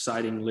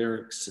 reciting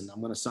lyrics, and I'm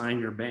going to sign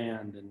your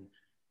band.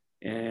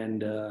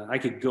 And I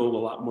could go a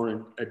lot more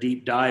in a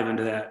deep dive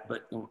into that,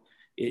 but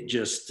it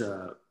just,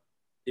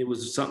 it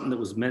was something that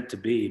was meant to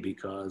be,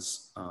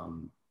 because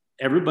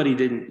everybody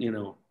didn't,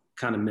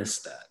 kind of miss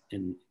that.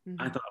 And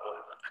I thought,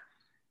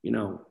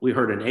 we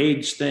heard an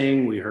age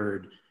thing. We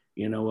heard,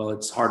 well,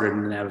 it's harder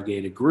to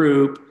navigate a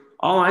group.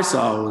 All I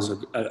saw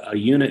was a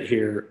unit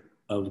here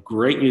of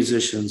great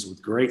musicians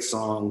with great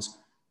songs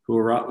who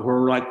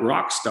are like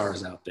rock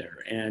stars out there.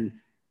 And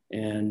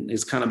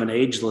it's kind of an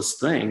ageless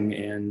thing.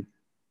 And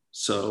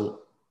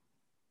so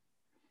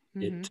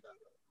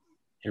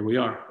here we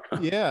are.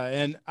 Yeah.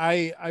 And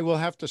I will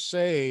have to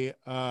say,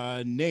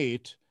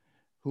 Nate,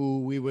 who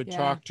we would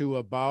talk to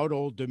about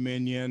Old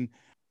Dominion,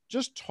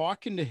 just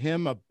talking to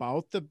him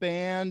about the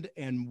band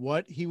and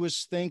what he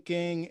was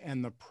thinking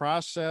and the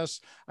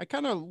process, I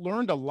kind of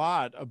learned a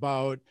lot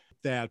about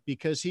that,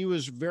 because he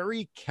was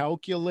very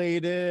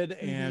calculated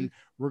and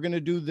we're going to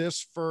do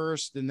this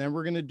first and then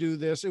we're going to do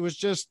this. It was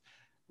just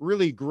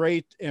really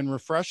great and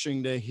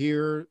refreshing to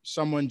hear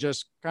someone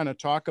just kind of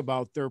talk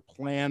about their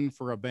plan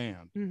for a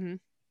band.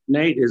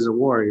 Nate is a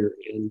warrior,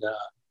 and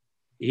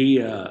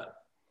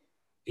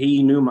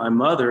he knew my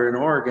mother in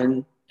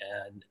Oregon,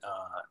 and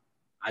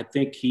I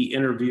think he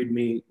interviewed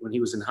me when he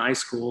was in high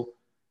school,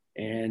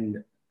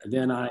 and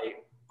then I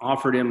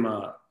offered him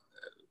a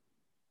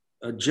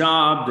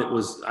job that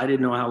was, I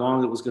didn't know how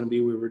long it was going to be.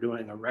 We were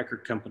doing a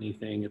record company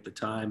thing at the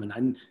time,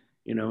 and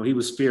he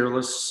was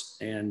fearless,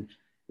 and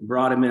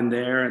brought him in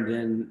there, and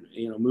then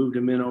moved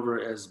him in over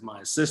as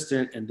my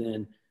assistant, and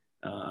then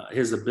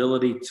his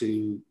ability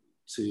to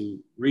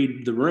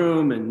read the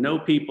room and know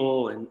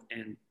people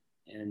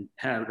and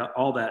had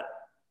all that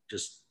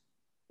just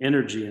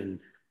energy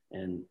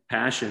and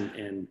passion.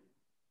 And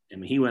I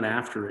mean, he went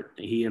after it.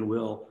 He and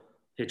Will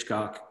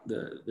Hitchcock,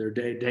 their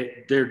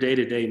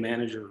day-to-day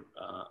manager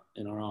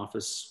in our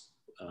office,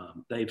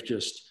 they've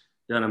just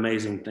done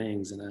amazing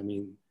things. And I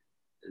mean,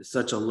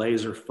 such a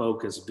laser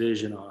focused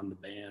vision on the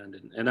band.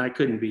 And I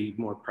couldn't be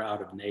more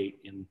proud of Nate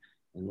and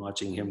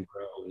watching him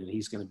grow. And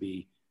he's going to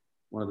be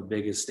one of the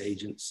biggest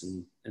agents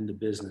in the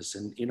business.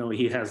 And,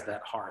 he has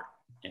that heart,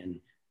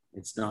 and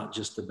it's not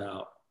just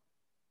about,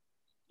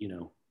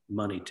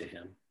 money to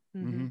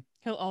him.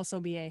 He'll also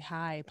be a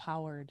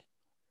high-powered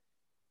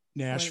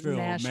Nashville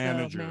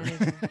manager.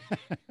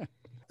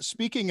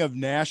 Speaking of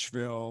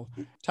Nashville,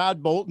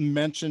 Todd Bolton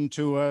mentioned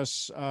to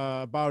us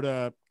about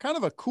a kind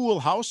of a cool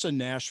house in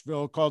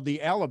Nashville called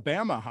the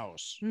Alabama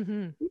House.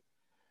 Can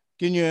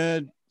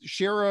you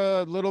share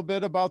a little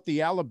bit about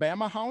the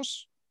Alabama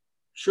House?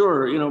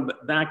 Sure.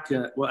 Back,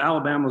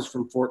 Alabama's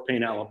from Fort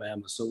Payne,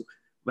 Alabama. So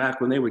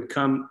back when they would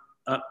come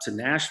up to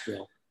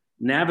Nashville,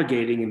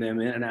 navigating them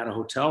in and out of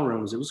hotel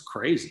rooms, it was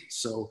crazy.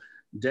 So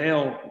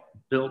Dale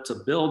built a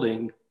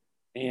building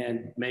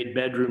and made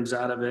bedrooms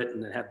out of it,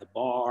 and it had the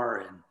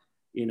bar, and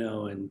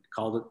and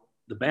called it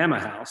the Bama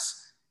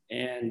House.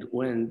 And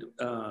when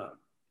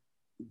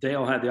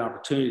Dale had the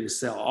opportunity to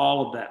sell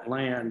all of that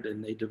land,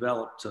 and they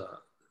developed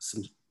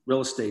some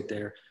real estate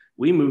there,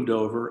 we moved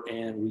over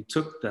and we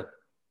took the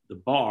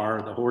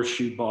bar, the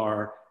Horseshoe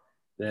Bar,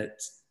 that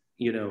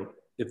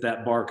it if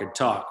that bar could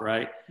talk,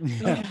 right?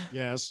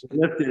 Yes. We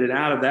lifted it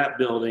out of that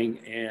building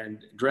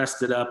and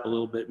dressed it up a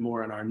little bit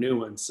more in our new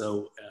one.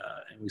 So,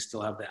 and we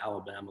still have the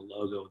Alabama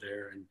logo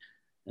there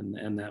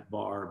and that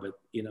bar. But,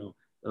 you know,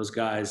 those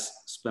guys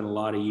spent a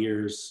lot of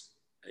years,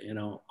 you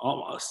know,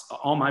 almost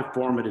all my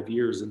formative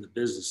years in the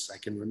business. I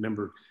can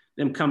remember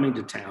them coming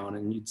to town,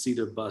 and you'd see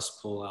their bus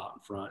pull out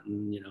in front.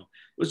 And, you know,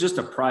 it was just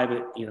a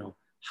private, you know,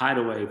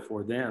 hideaway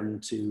for them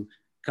to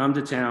come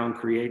to town,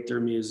 create their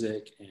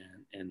music,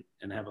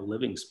 and have a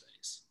living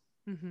space.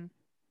 Mm-hmm.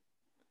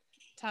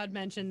 Todd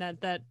mentioned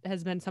that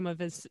has been some of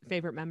his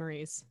favorite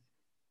memories.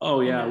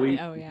 Oh yeah, we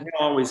yeah.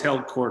 always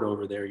held court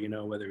over there, you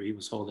know, whether he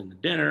was holding a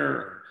dinner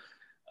or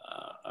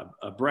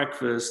a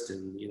breakfast,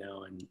 and, you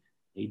know, and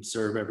he'd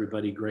serve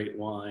everybody great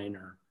wine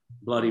or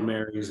Bloody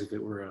Marys if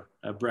it were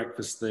a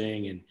breakfast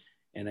thing.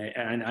 And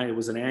it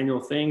was an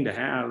annual thing to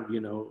have, you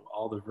know,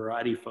 all the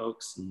variety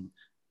folks and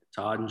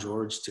Todd and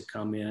George to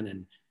come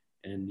in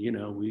and you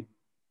know, we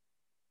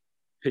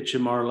pitch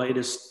them our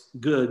latest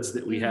goods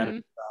that we had at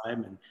the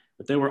time.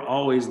 But they were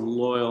always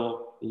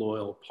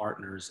loyal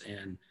partners,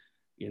 and,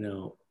 you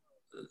know,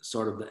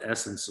 sort of the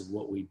essence of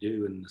what we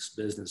do in this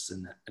business.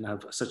 And I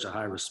have such a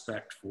high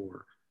respect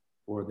for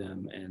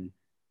them. And,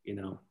 you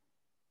know,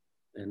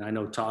 and I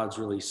know Todd's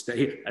really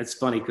stayed. It's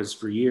funny because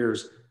for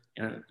years,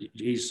 and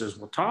he says,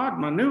 "Well, Todd,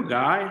 my new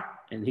guy,"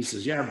 and he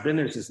says, "Yeah, I've been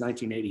there since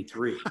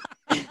 1983."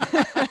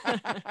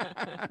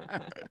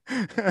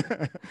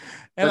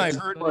 And I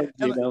heard,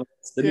 you know,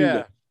 it's the new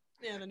guy.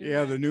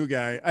 The new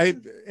guy.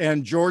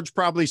 And George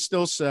probably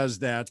still says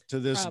that to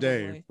this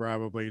day,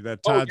 probably,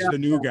 that Todd's the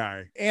new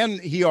guy. And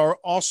he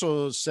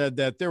also said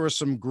that there was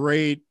some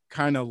great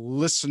kind of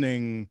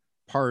listening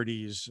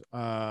parties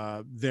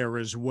there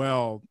as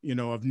well, you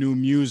know, of new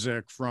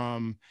music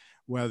from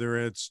whether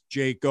it's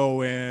Jake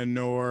Owen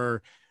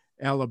or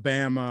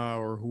Alabama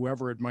or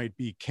whoever it might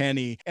be,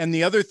 Kenny. And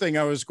the other thing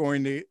I was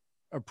going to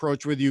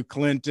approach with you,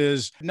 Clint,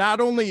 is not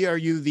only are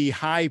you the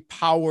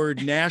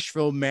high-powered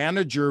Nashville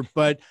manager,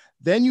 but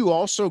then you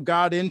also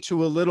got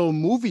into a little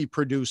movie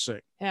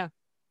producing. Yeah,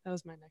 that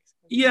was my next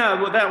question.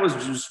 Yeah, well, that was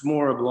just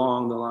more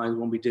along the lines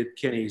when we did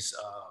Kenny's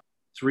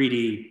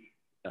 3D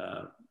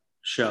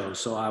show.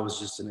 So I was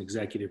just an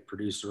executive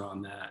producer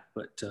on that.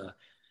 But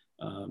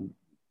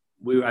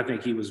I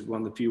think he was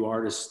one of the few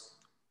artists,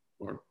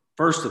 or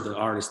first of the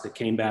artists, that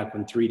came back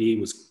when 3D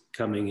was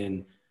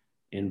coming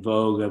in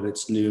vogue of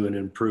its new and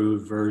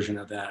improved version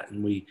of that.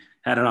 And we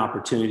had an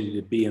opportunity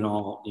to be in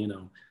all, you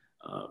know,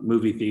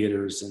 movie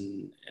theaters,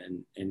 and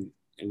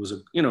it was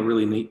a, you know,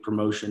 really neat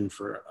promotion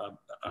for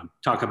a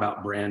talk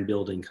about brand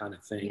building kind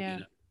of thing. Yeah. You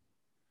know?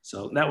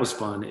 So that was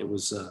fun. It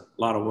was a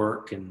lot of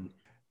work, and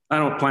I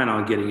don't plan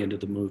on getting into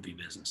the movie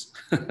business.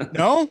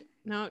 No,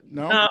 I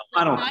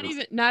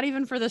don't. Not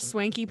even for the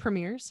swanky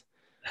premieres.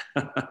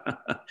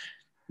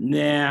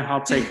 Nah,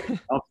 I'll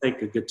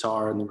take a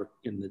guitar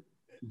in the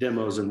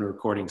demos and the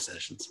recording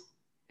sessions.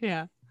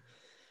 Yeah.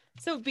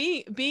 So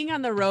being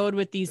on the road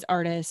with these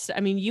artists, I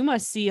mean, you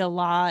must see a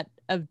lot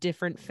of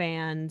different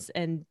fans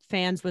and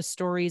fans with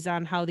stories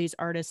on how these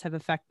artists have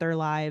affected their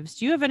lives.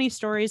 Do you have any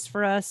stories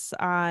for us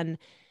on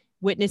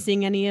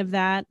witnessing any of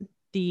that,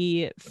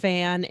 the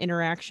fan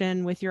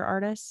interaction with your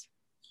artists?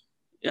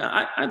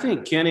 Yeah, I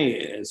think Kenny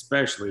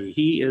especially,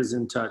 he is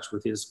in touch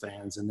with his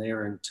fans, and they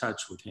are in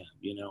touch with him.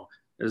 You know,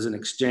 there's an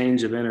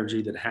exchange of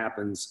energy that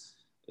happens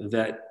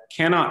that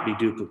cannot be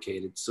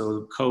duplicated.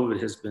 So COVID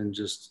has been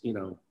just, you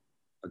know,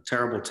 a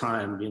terrible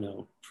time, you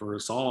know, for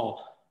us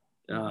all.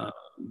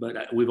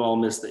 But we've all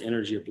missed the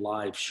energy of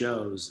live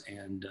shows.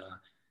 And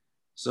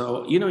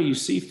so, you know, you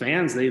see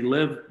fans,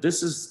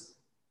 this is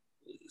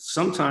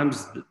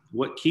sometimes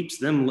what keeps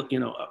them, you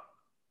know,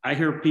 I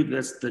hear people,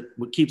 that's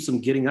what keeps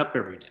them getting up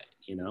every day,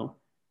 you know,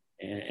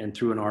 and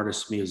through an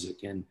artist's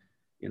music. And,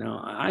 you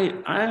know,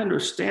 I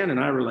understand and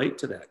I relate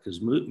to that,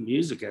 because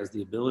music has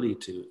the ability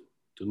to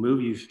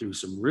move you through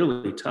some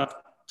really tough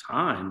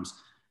times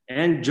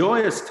and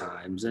joyous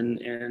times.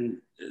 And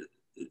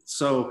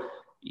so,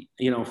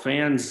 you know,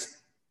 fans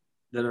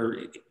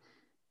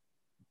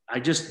I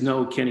just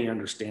know Kenny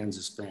understands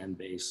his fan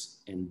base,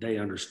 and they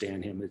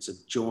understand him. It's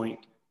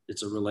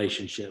a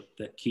relationship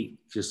that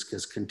just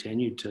has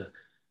continued to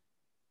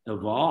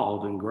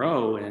evolve and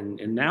grow.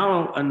 And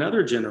now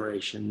another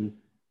generation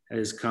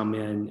has come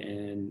in,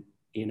 and,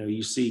 you know,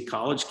 you see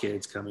college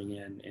kids coming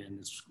in, and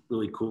it's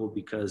really cool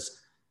because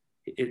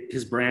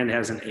his brand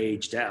hasn't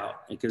aged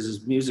out, because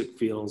his music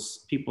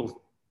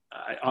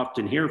I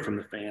often hear from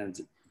the fans,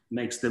 it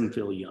makes them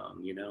feel young,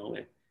 you know,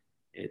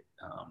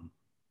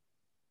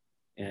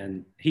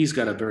 and he's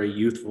got a very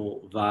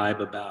youthful vibe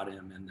about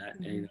him, and that,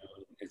 you know,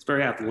 it's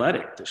very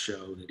athletic, the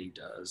show that he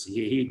does.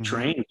 He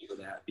trained for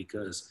that,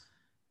 because,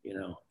 you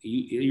know,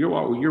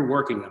 you're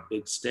working a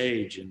big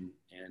stage, and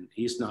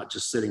he's not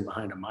just sitting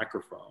behind a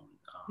microphone.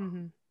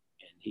 And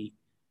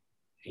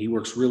he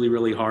works really,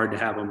 really hard to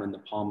have them in the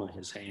palm of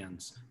his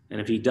hands. And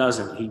if he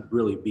doesn't, he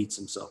really beats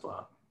himself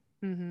up.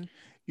 Mm-hmm.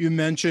 You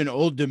mentioned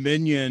Old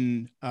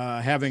Dominion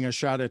having a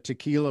shot at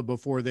tequila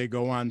before they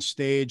go on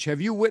stage.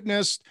 Have you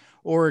witnessed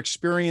or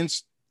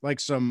experienced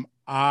like some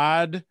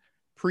odd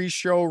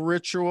pre-show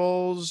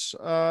rituals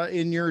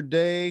in your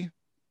day?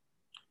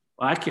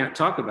 Well, I can't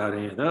talk about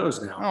any of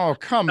those now. Oh,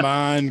 come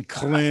on,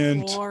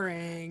 Clint.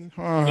 Boring.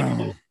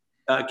 Oh.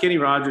 Kenny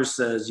Rogers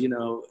says,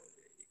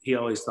 he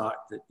always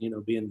thought that,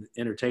 being in the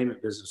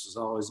entertainment business was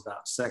always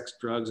about sex,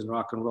 drugs, and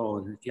rock and roll.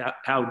 And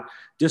how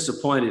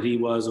disappointed he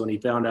was when he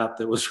found out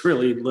there was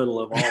really little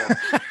of all.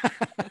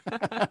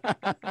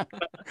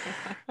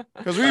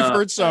 Because we've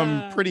heard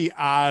some pretty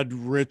odd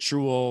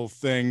ritual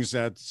things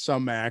that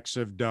some acts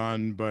have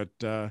done, but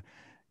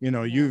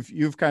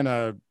you've kind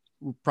of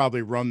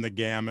probably run the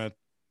gamut.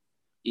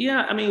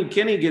 Yeah, I mean,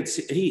 Kenny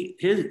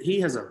he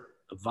has a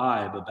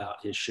vibe about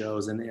his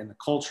shows and the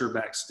culture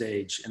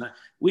backstage. And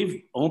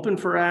we've opened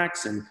for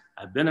acts, and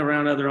I've been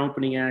around other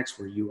opening acts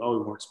where you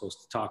weren't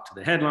supposed to talk to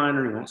the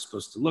headliner, you weren't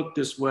supposed to look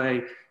this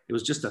way. It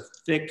was just a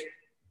thick,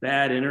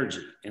 bad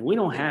energy, and we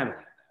don't have it.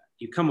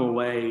 You come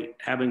away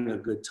having a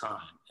good time,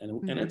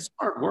 and it's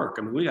hard work.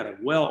 I mean, we got a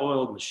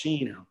well-oiled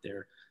machine out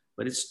there,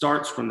 but it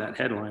starts from that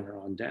headliner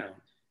on down.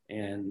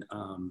 And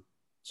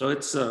so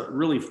it's a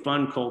really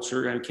fun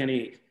culture. And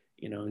Kenny,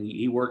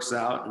 he works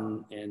out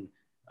and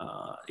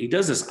he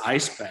does this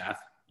ice bath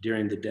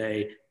during the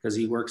day because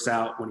he works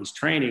out when he's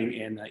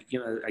training. And,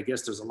 I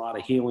guess there's a lot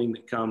of healing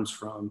that comes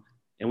from,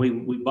 and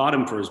we bought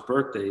him for his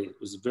birthday. It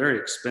was a very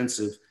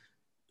expensive,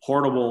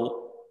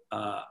 portable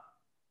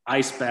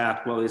ice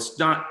bath. Well, it's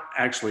not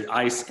actually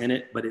ice in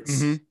it, but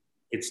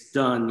it's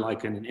done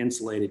like in an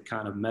insulated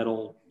kind of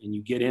metal, and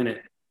you get in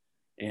it.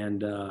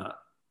 And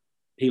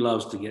he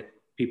loves to get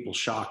people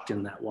shocked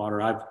in that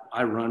water.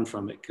 I run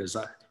from it because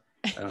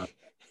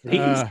he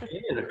can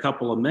stay in a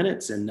couple of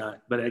minutes,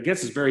 but I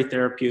guess it's very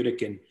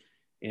therapeutic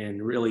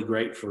and really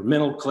great for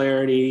mental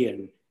clarity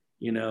and,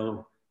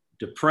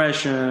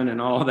 depression and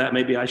all of that.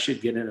 Maybe I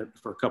should get in it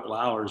for a couple of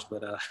hours,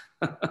 but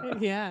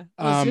yeah,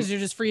 because you're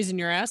just freezing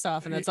your ass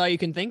off and that's all you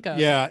can think of.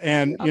 Yeah.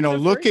 And,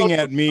 looking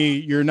at me,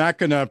 you're not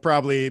going to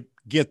probably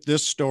get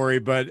this story,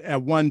 but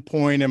at one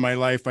point in my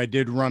life, I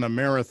did run a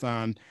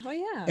marathon. Oh,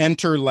 yeah.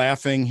 Enter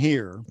laughing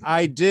here.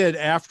 I did,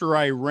 after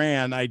I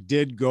ran, I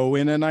did go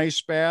in an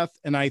ice bath.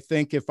 And I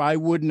think if I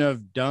wouldn't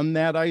have done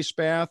that ice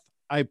bath,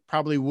 I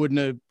probably wouldn't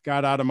have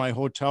got out of my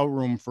hotel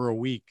room for a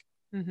week.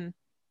 Mm-hmm.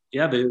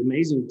 Yeah, the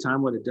amazing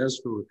time what it does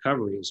for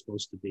recovery is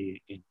supposed to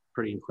be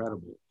pretty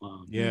incredible.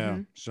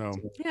 So.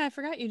 Yeah, I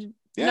forgot you did.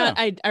 Yeah.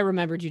 I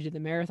remembered you did the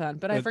marathon,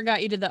 but I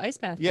forgot you did the ice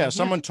bath. Yeah,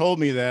 someone told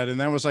me that,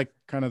 and that was like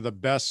kind of the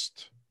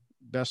best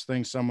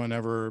thing someone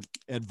ever,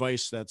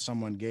 advice that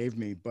someone gave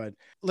me. But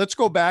let's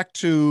go back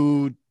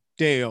to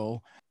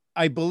Dale.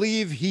 I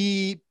believe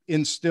he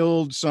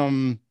instilled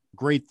some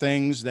great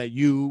things that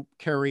you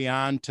carry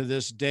on to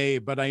this day,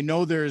 but I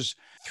know there's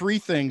 3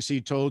 things he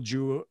told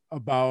you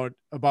about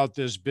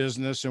this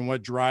business and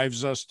what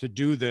drives us to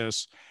do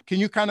this. Can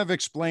you kind of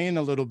explain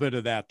a little bit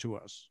of that to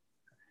us?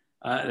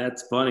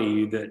 That's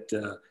funny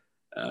that,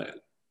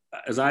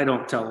 as I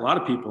don't tell a lot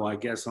of people, I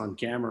guess, on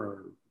camera,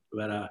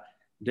 but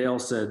Dale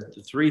said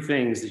the 3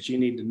 things that you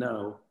need to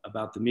know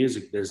about the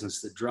music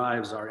business that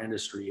drives our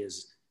industry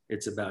is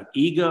it's about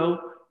ego,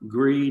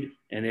 greed,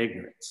 and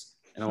ignorance.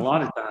 And a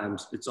lot of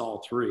times it's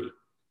all 3.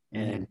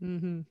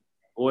 And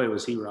boy,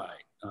 was he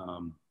right.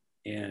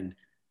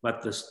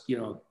 But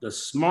the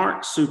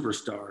smart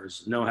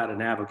superstars know how to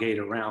navigate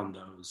around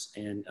those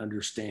and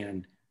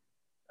understand.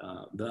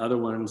 The other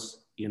ones,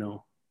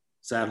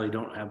 sadly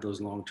don't have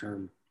those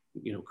long-term,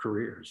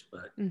 careers,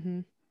 but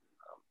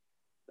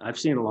I've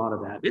seen a lot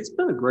of that. It's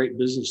been a great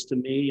business to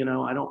me.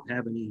 I don't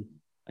have any,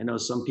 I know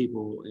some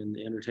people in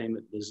the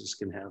entertainment business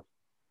can have,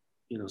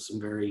 some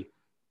very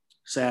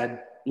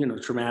sad,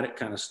 traumatic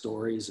kind of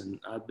stories. And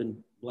I've been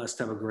blessed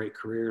to have a great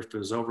career. If it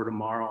was over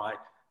tomorrow,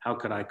 how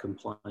could I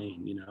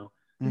complain,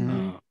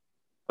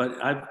 But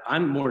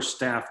I'm more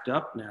staffed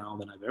up now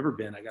than I've ever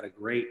been. I got a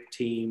great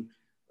team.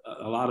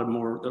 A lot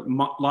more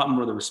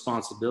of the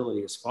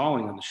responsibility is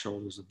falling on the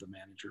shoulders of the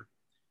manager.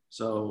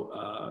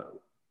 So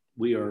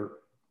we are,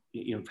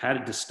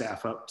 had to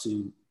staff up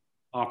to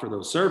offer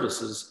those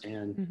services.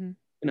 And,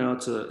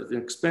 it's an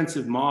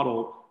expensive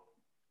model,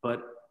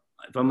 but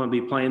if I'm going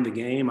to be playing the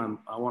game,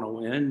 I want to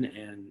win.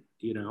 And,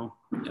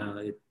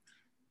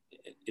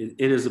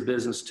 it is a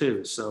business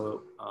too.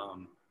 So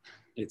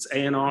it's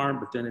A&R,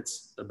 but then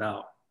it's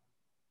about,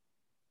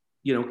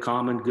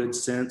 common good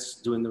sense,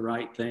 doing the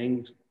right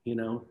thing,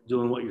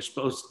 doing what you're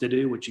supposed to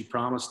do, what you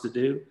promised to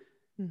do,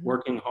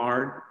 working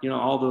hard,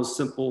 all those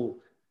simple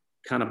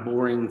kind of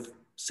boring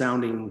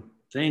sounding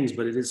things,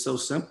 but it is so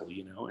simple,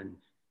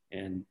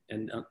 and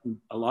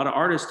a lot of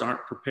artists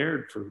aren't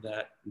prepared for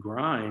that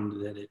grind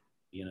that it,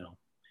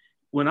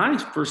 when I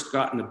first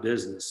got into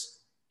business,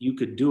 you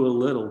could do a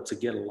little to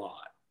get a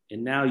lot.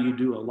 And now you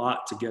do a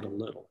lot to get a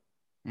little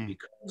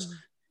because,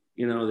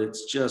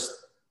 it's just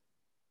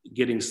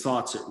getting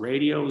slots at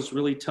radio is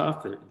really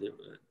tough.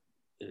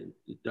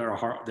 There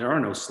are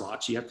no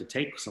slots. You have to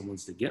take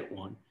someone's to get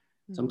one.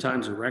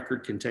 Sometimes a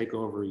record can take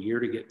over a year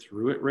to get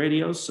through at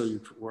radio. So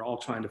we're all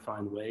trying to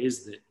find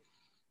ways that,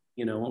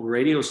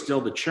 radio is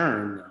still the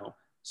churn though.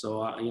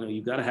 So,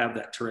 you've got to have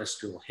that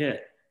terrestrial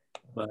hit,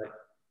 but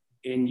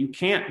And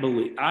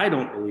I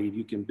don't believe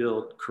you can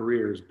build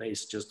careers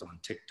based just on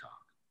TikTok.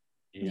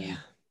 And,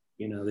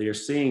 they're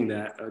seeing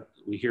that.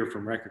 We hear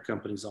from record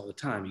companies all the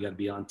time. You got to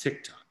be on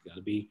TikTok.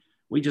 We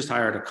just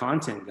hired a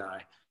content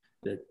guy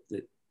that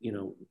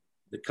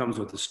comes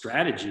with a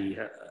strategy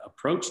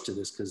approach to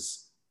this,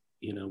 because,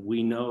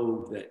 we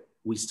know that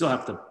we still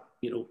have to,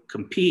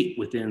 compete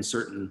within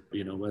certain,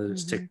 whether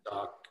it's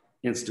TikTok,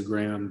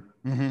 Instagram,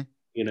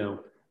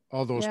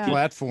 all those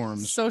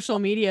platforms. Social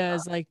media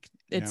is like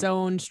its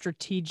own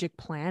strategic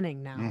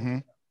planning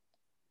now.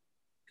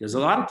 Because a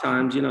lot of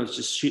times, it's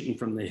just shooting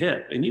from the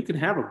hip, and you can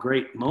have a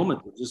great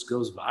moment that just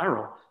goes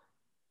viral.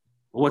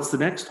 Well, what's the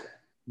next one?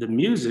 The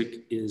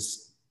music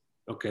is,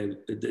 okay,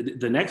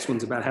 the next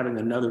one's about having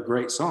another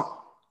great song,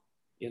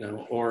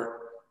 or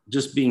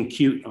just being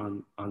cute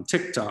on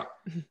TikTok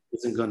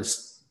isn't going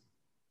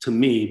to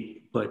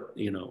me, but,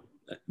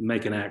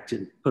 make an act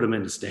and put them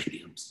into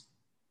stadiums.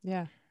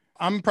 Yeah.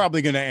 I'm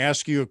probably going to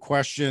ask you a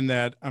question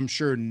that I'm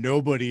sure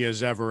nobody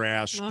has ever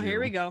asked. Oh, here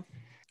we go.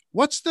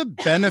 What's the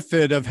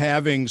benefit of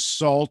having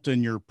salt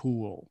in your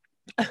pool?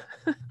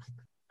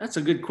 That's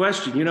a good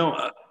question.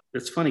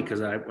 It's funny because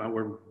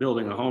we're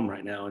building a home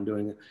right now and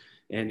doing it.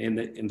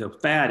 And the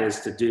fad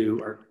is to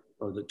do,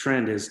 or the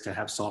trend is to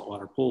have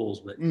saltwater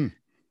pools, but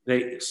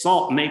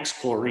salt makes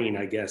chlorine,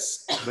 I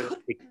guess,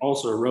 but it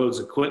also erodes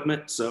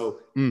equipment. So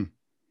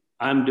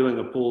I'm doing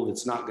a pool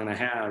that's not going to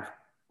have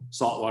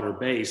saltwater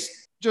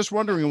base. Just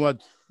wondering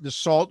what the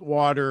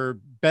saltwater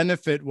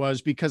benefit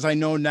was, because I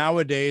know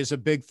nowadays a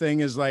big thing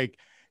is like,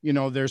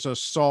 there's a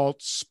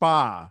salt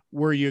spa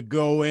where you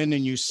go in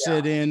and you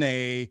sit in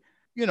a,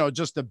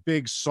 just a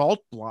big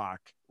salt block,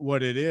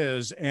 what it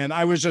is. And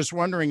I was just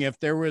wondering if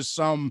there was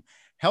some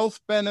health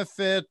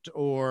benefit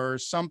or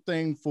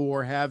something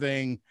for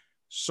having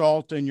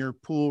salt in your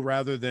pool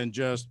rather than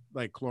just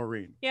like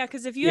chlorine. Yeah,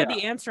 because if you had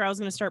the answer, I was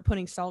going to start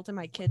putting salt in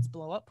my kids'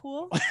 blow-up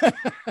pool.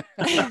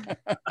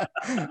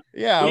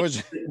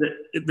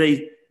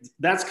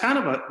 That's kind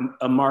of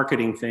a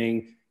marketing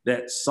thing,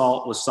 that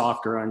salt was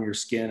softer on your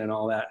skin and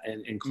all that,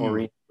 and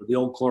chlorine. The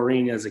old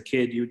chlorine, as a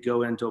kid, you'd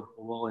go into a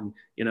pool and,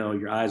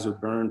 your eyes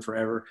would burn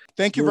forever.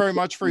 Thank you very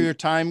much for your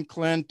time,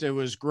 Clint. It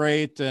was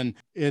great. And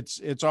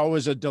it's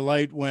always a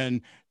delight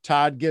when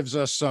Todd gives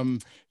us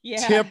some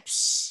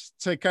tips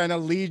to kind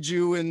of lead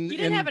you in. You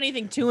didn't have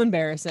anything too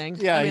embarrassing.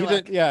 Yeah,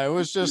 it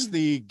was just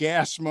the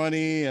gas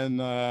money and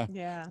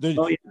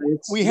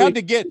we had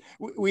to get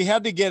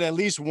at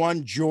least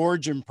one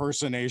George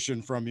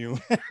impersonation from you.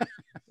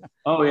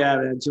 Oh yeah,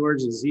 man,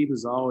 he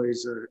was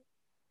always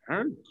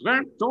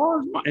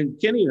George,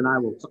 and Kenny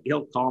and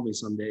he'll call me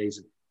some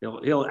days and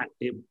he'll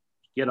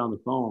get on the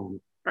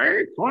phone.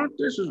 Hey, Clint,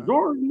 this is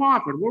George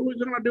Moffett. What are we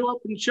going to do up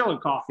in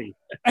Chillicothe?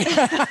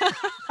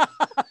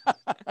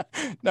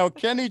 Now,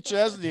 Kenny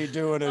Chesney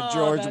doing a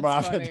George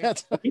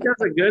Moffett. He does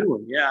a good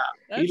one. Yeah.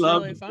 That's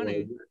really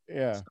funny.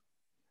 Yeah.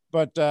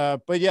 But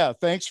yeah,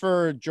 thanks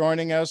for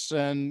joining us.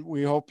 And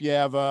we hope you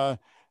have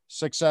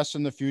success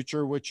in the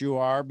future, which you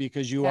are,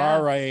 because you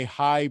are a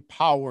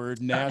high-powered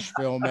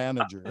Nashville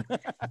manager.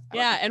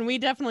 Yeah. And we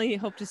definitely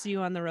hope to see you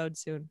on the road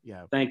soon.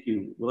 Yeah. Thank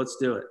you. Well, let's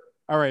do it.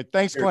 All right.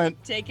 Thanks,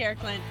 Clint. Take care,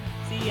 Clint.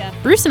 See ya.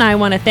 Bruce and I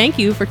want to thank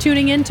you for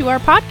tuning in to our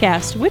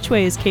podcast, Which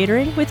Way is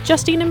Catering, with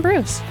Justine and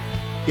Bruce.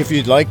 If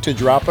you'd like to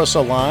drop us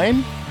a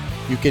line,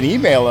 you can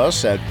email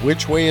us at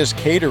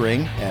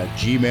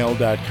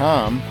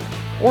whichwayiscatering@gmail.com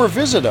or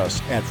visit us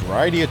at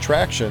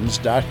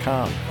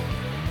varietyattractions.com.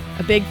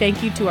 A big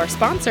thank you to our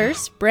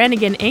sponsors,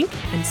 Brannigan Inc.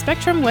 and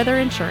Spectrum Weather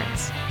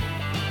Insurance.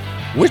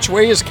 Which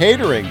Way is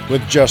Catering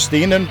with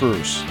Justine and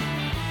Bruce.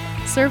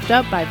 Served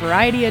up by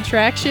Variety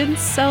Attractions,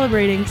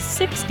 celebrating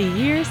 60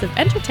 years of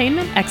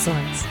entertainment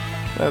excellence.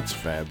 That's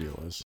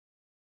fabulous.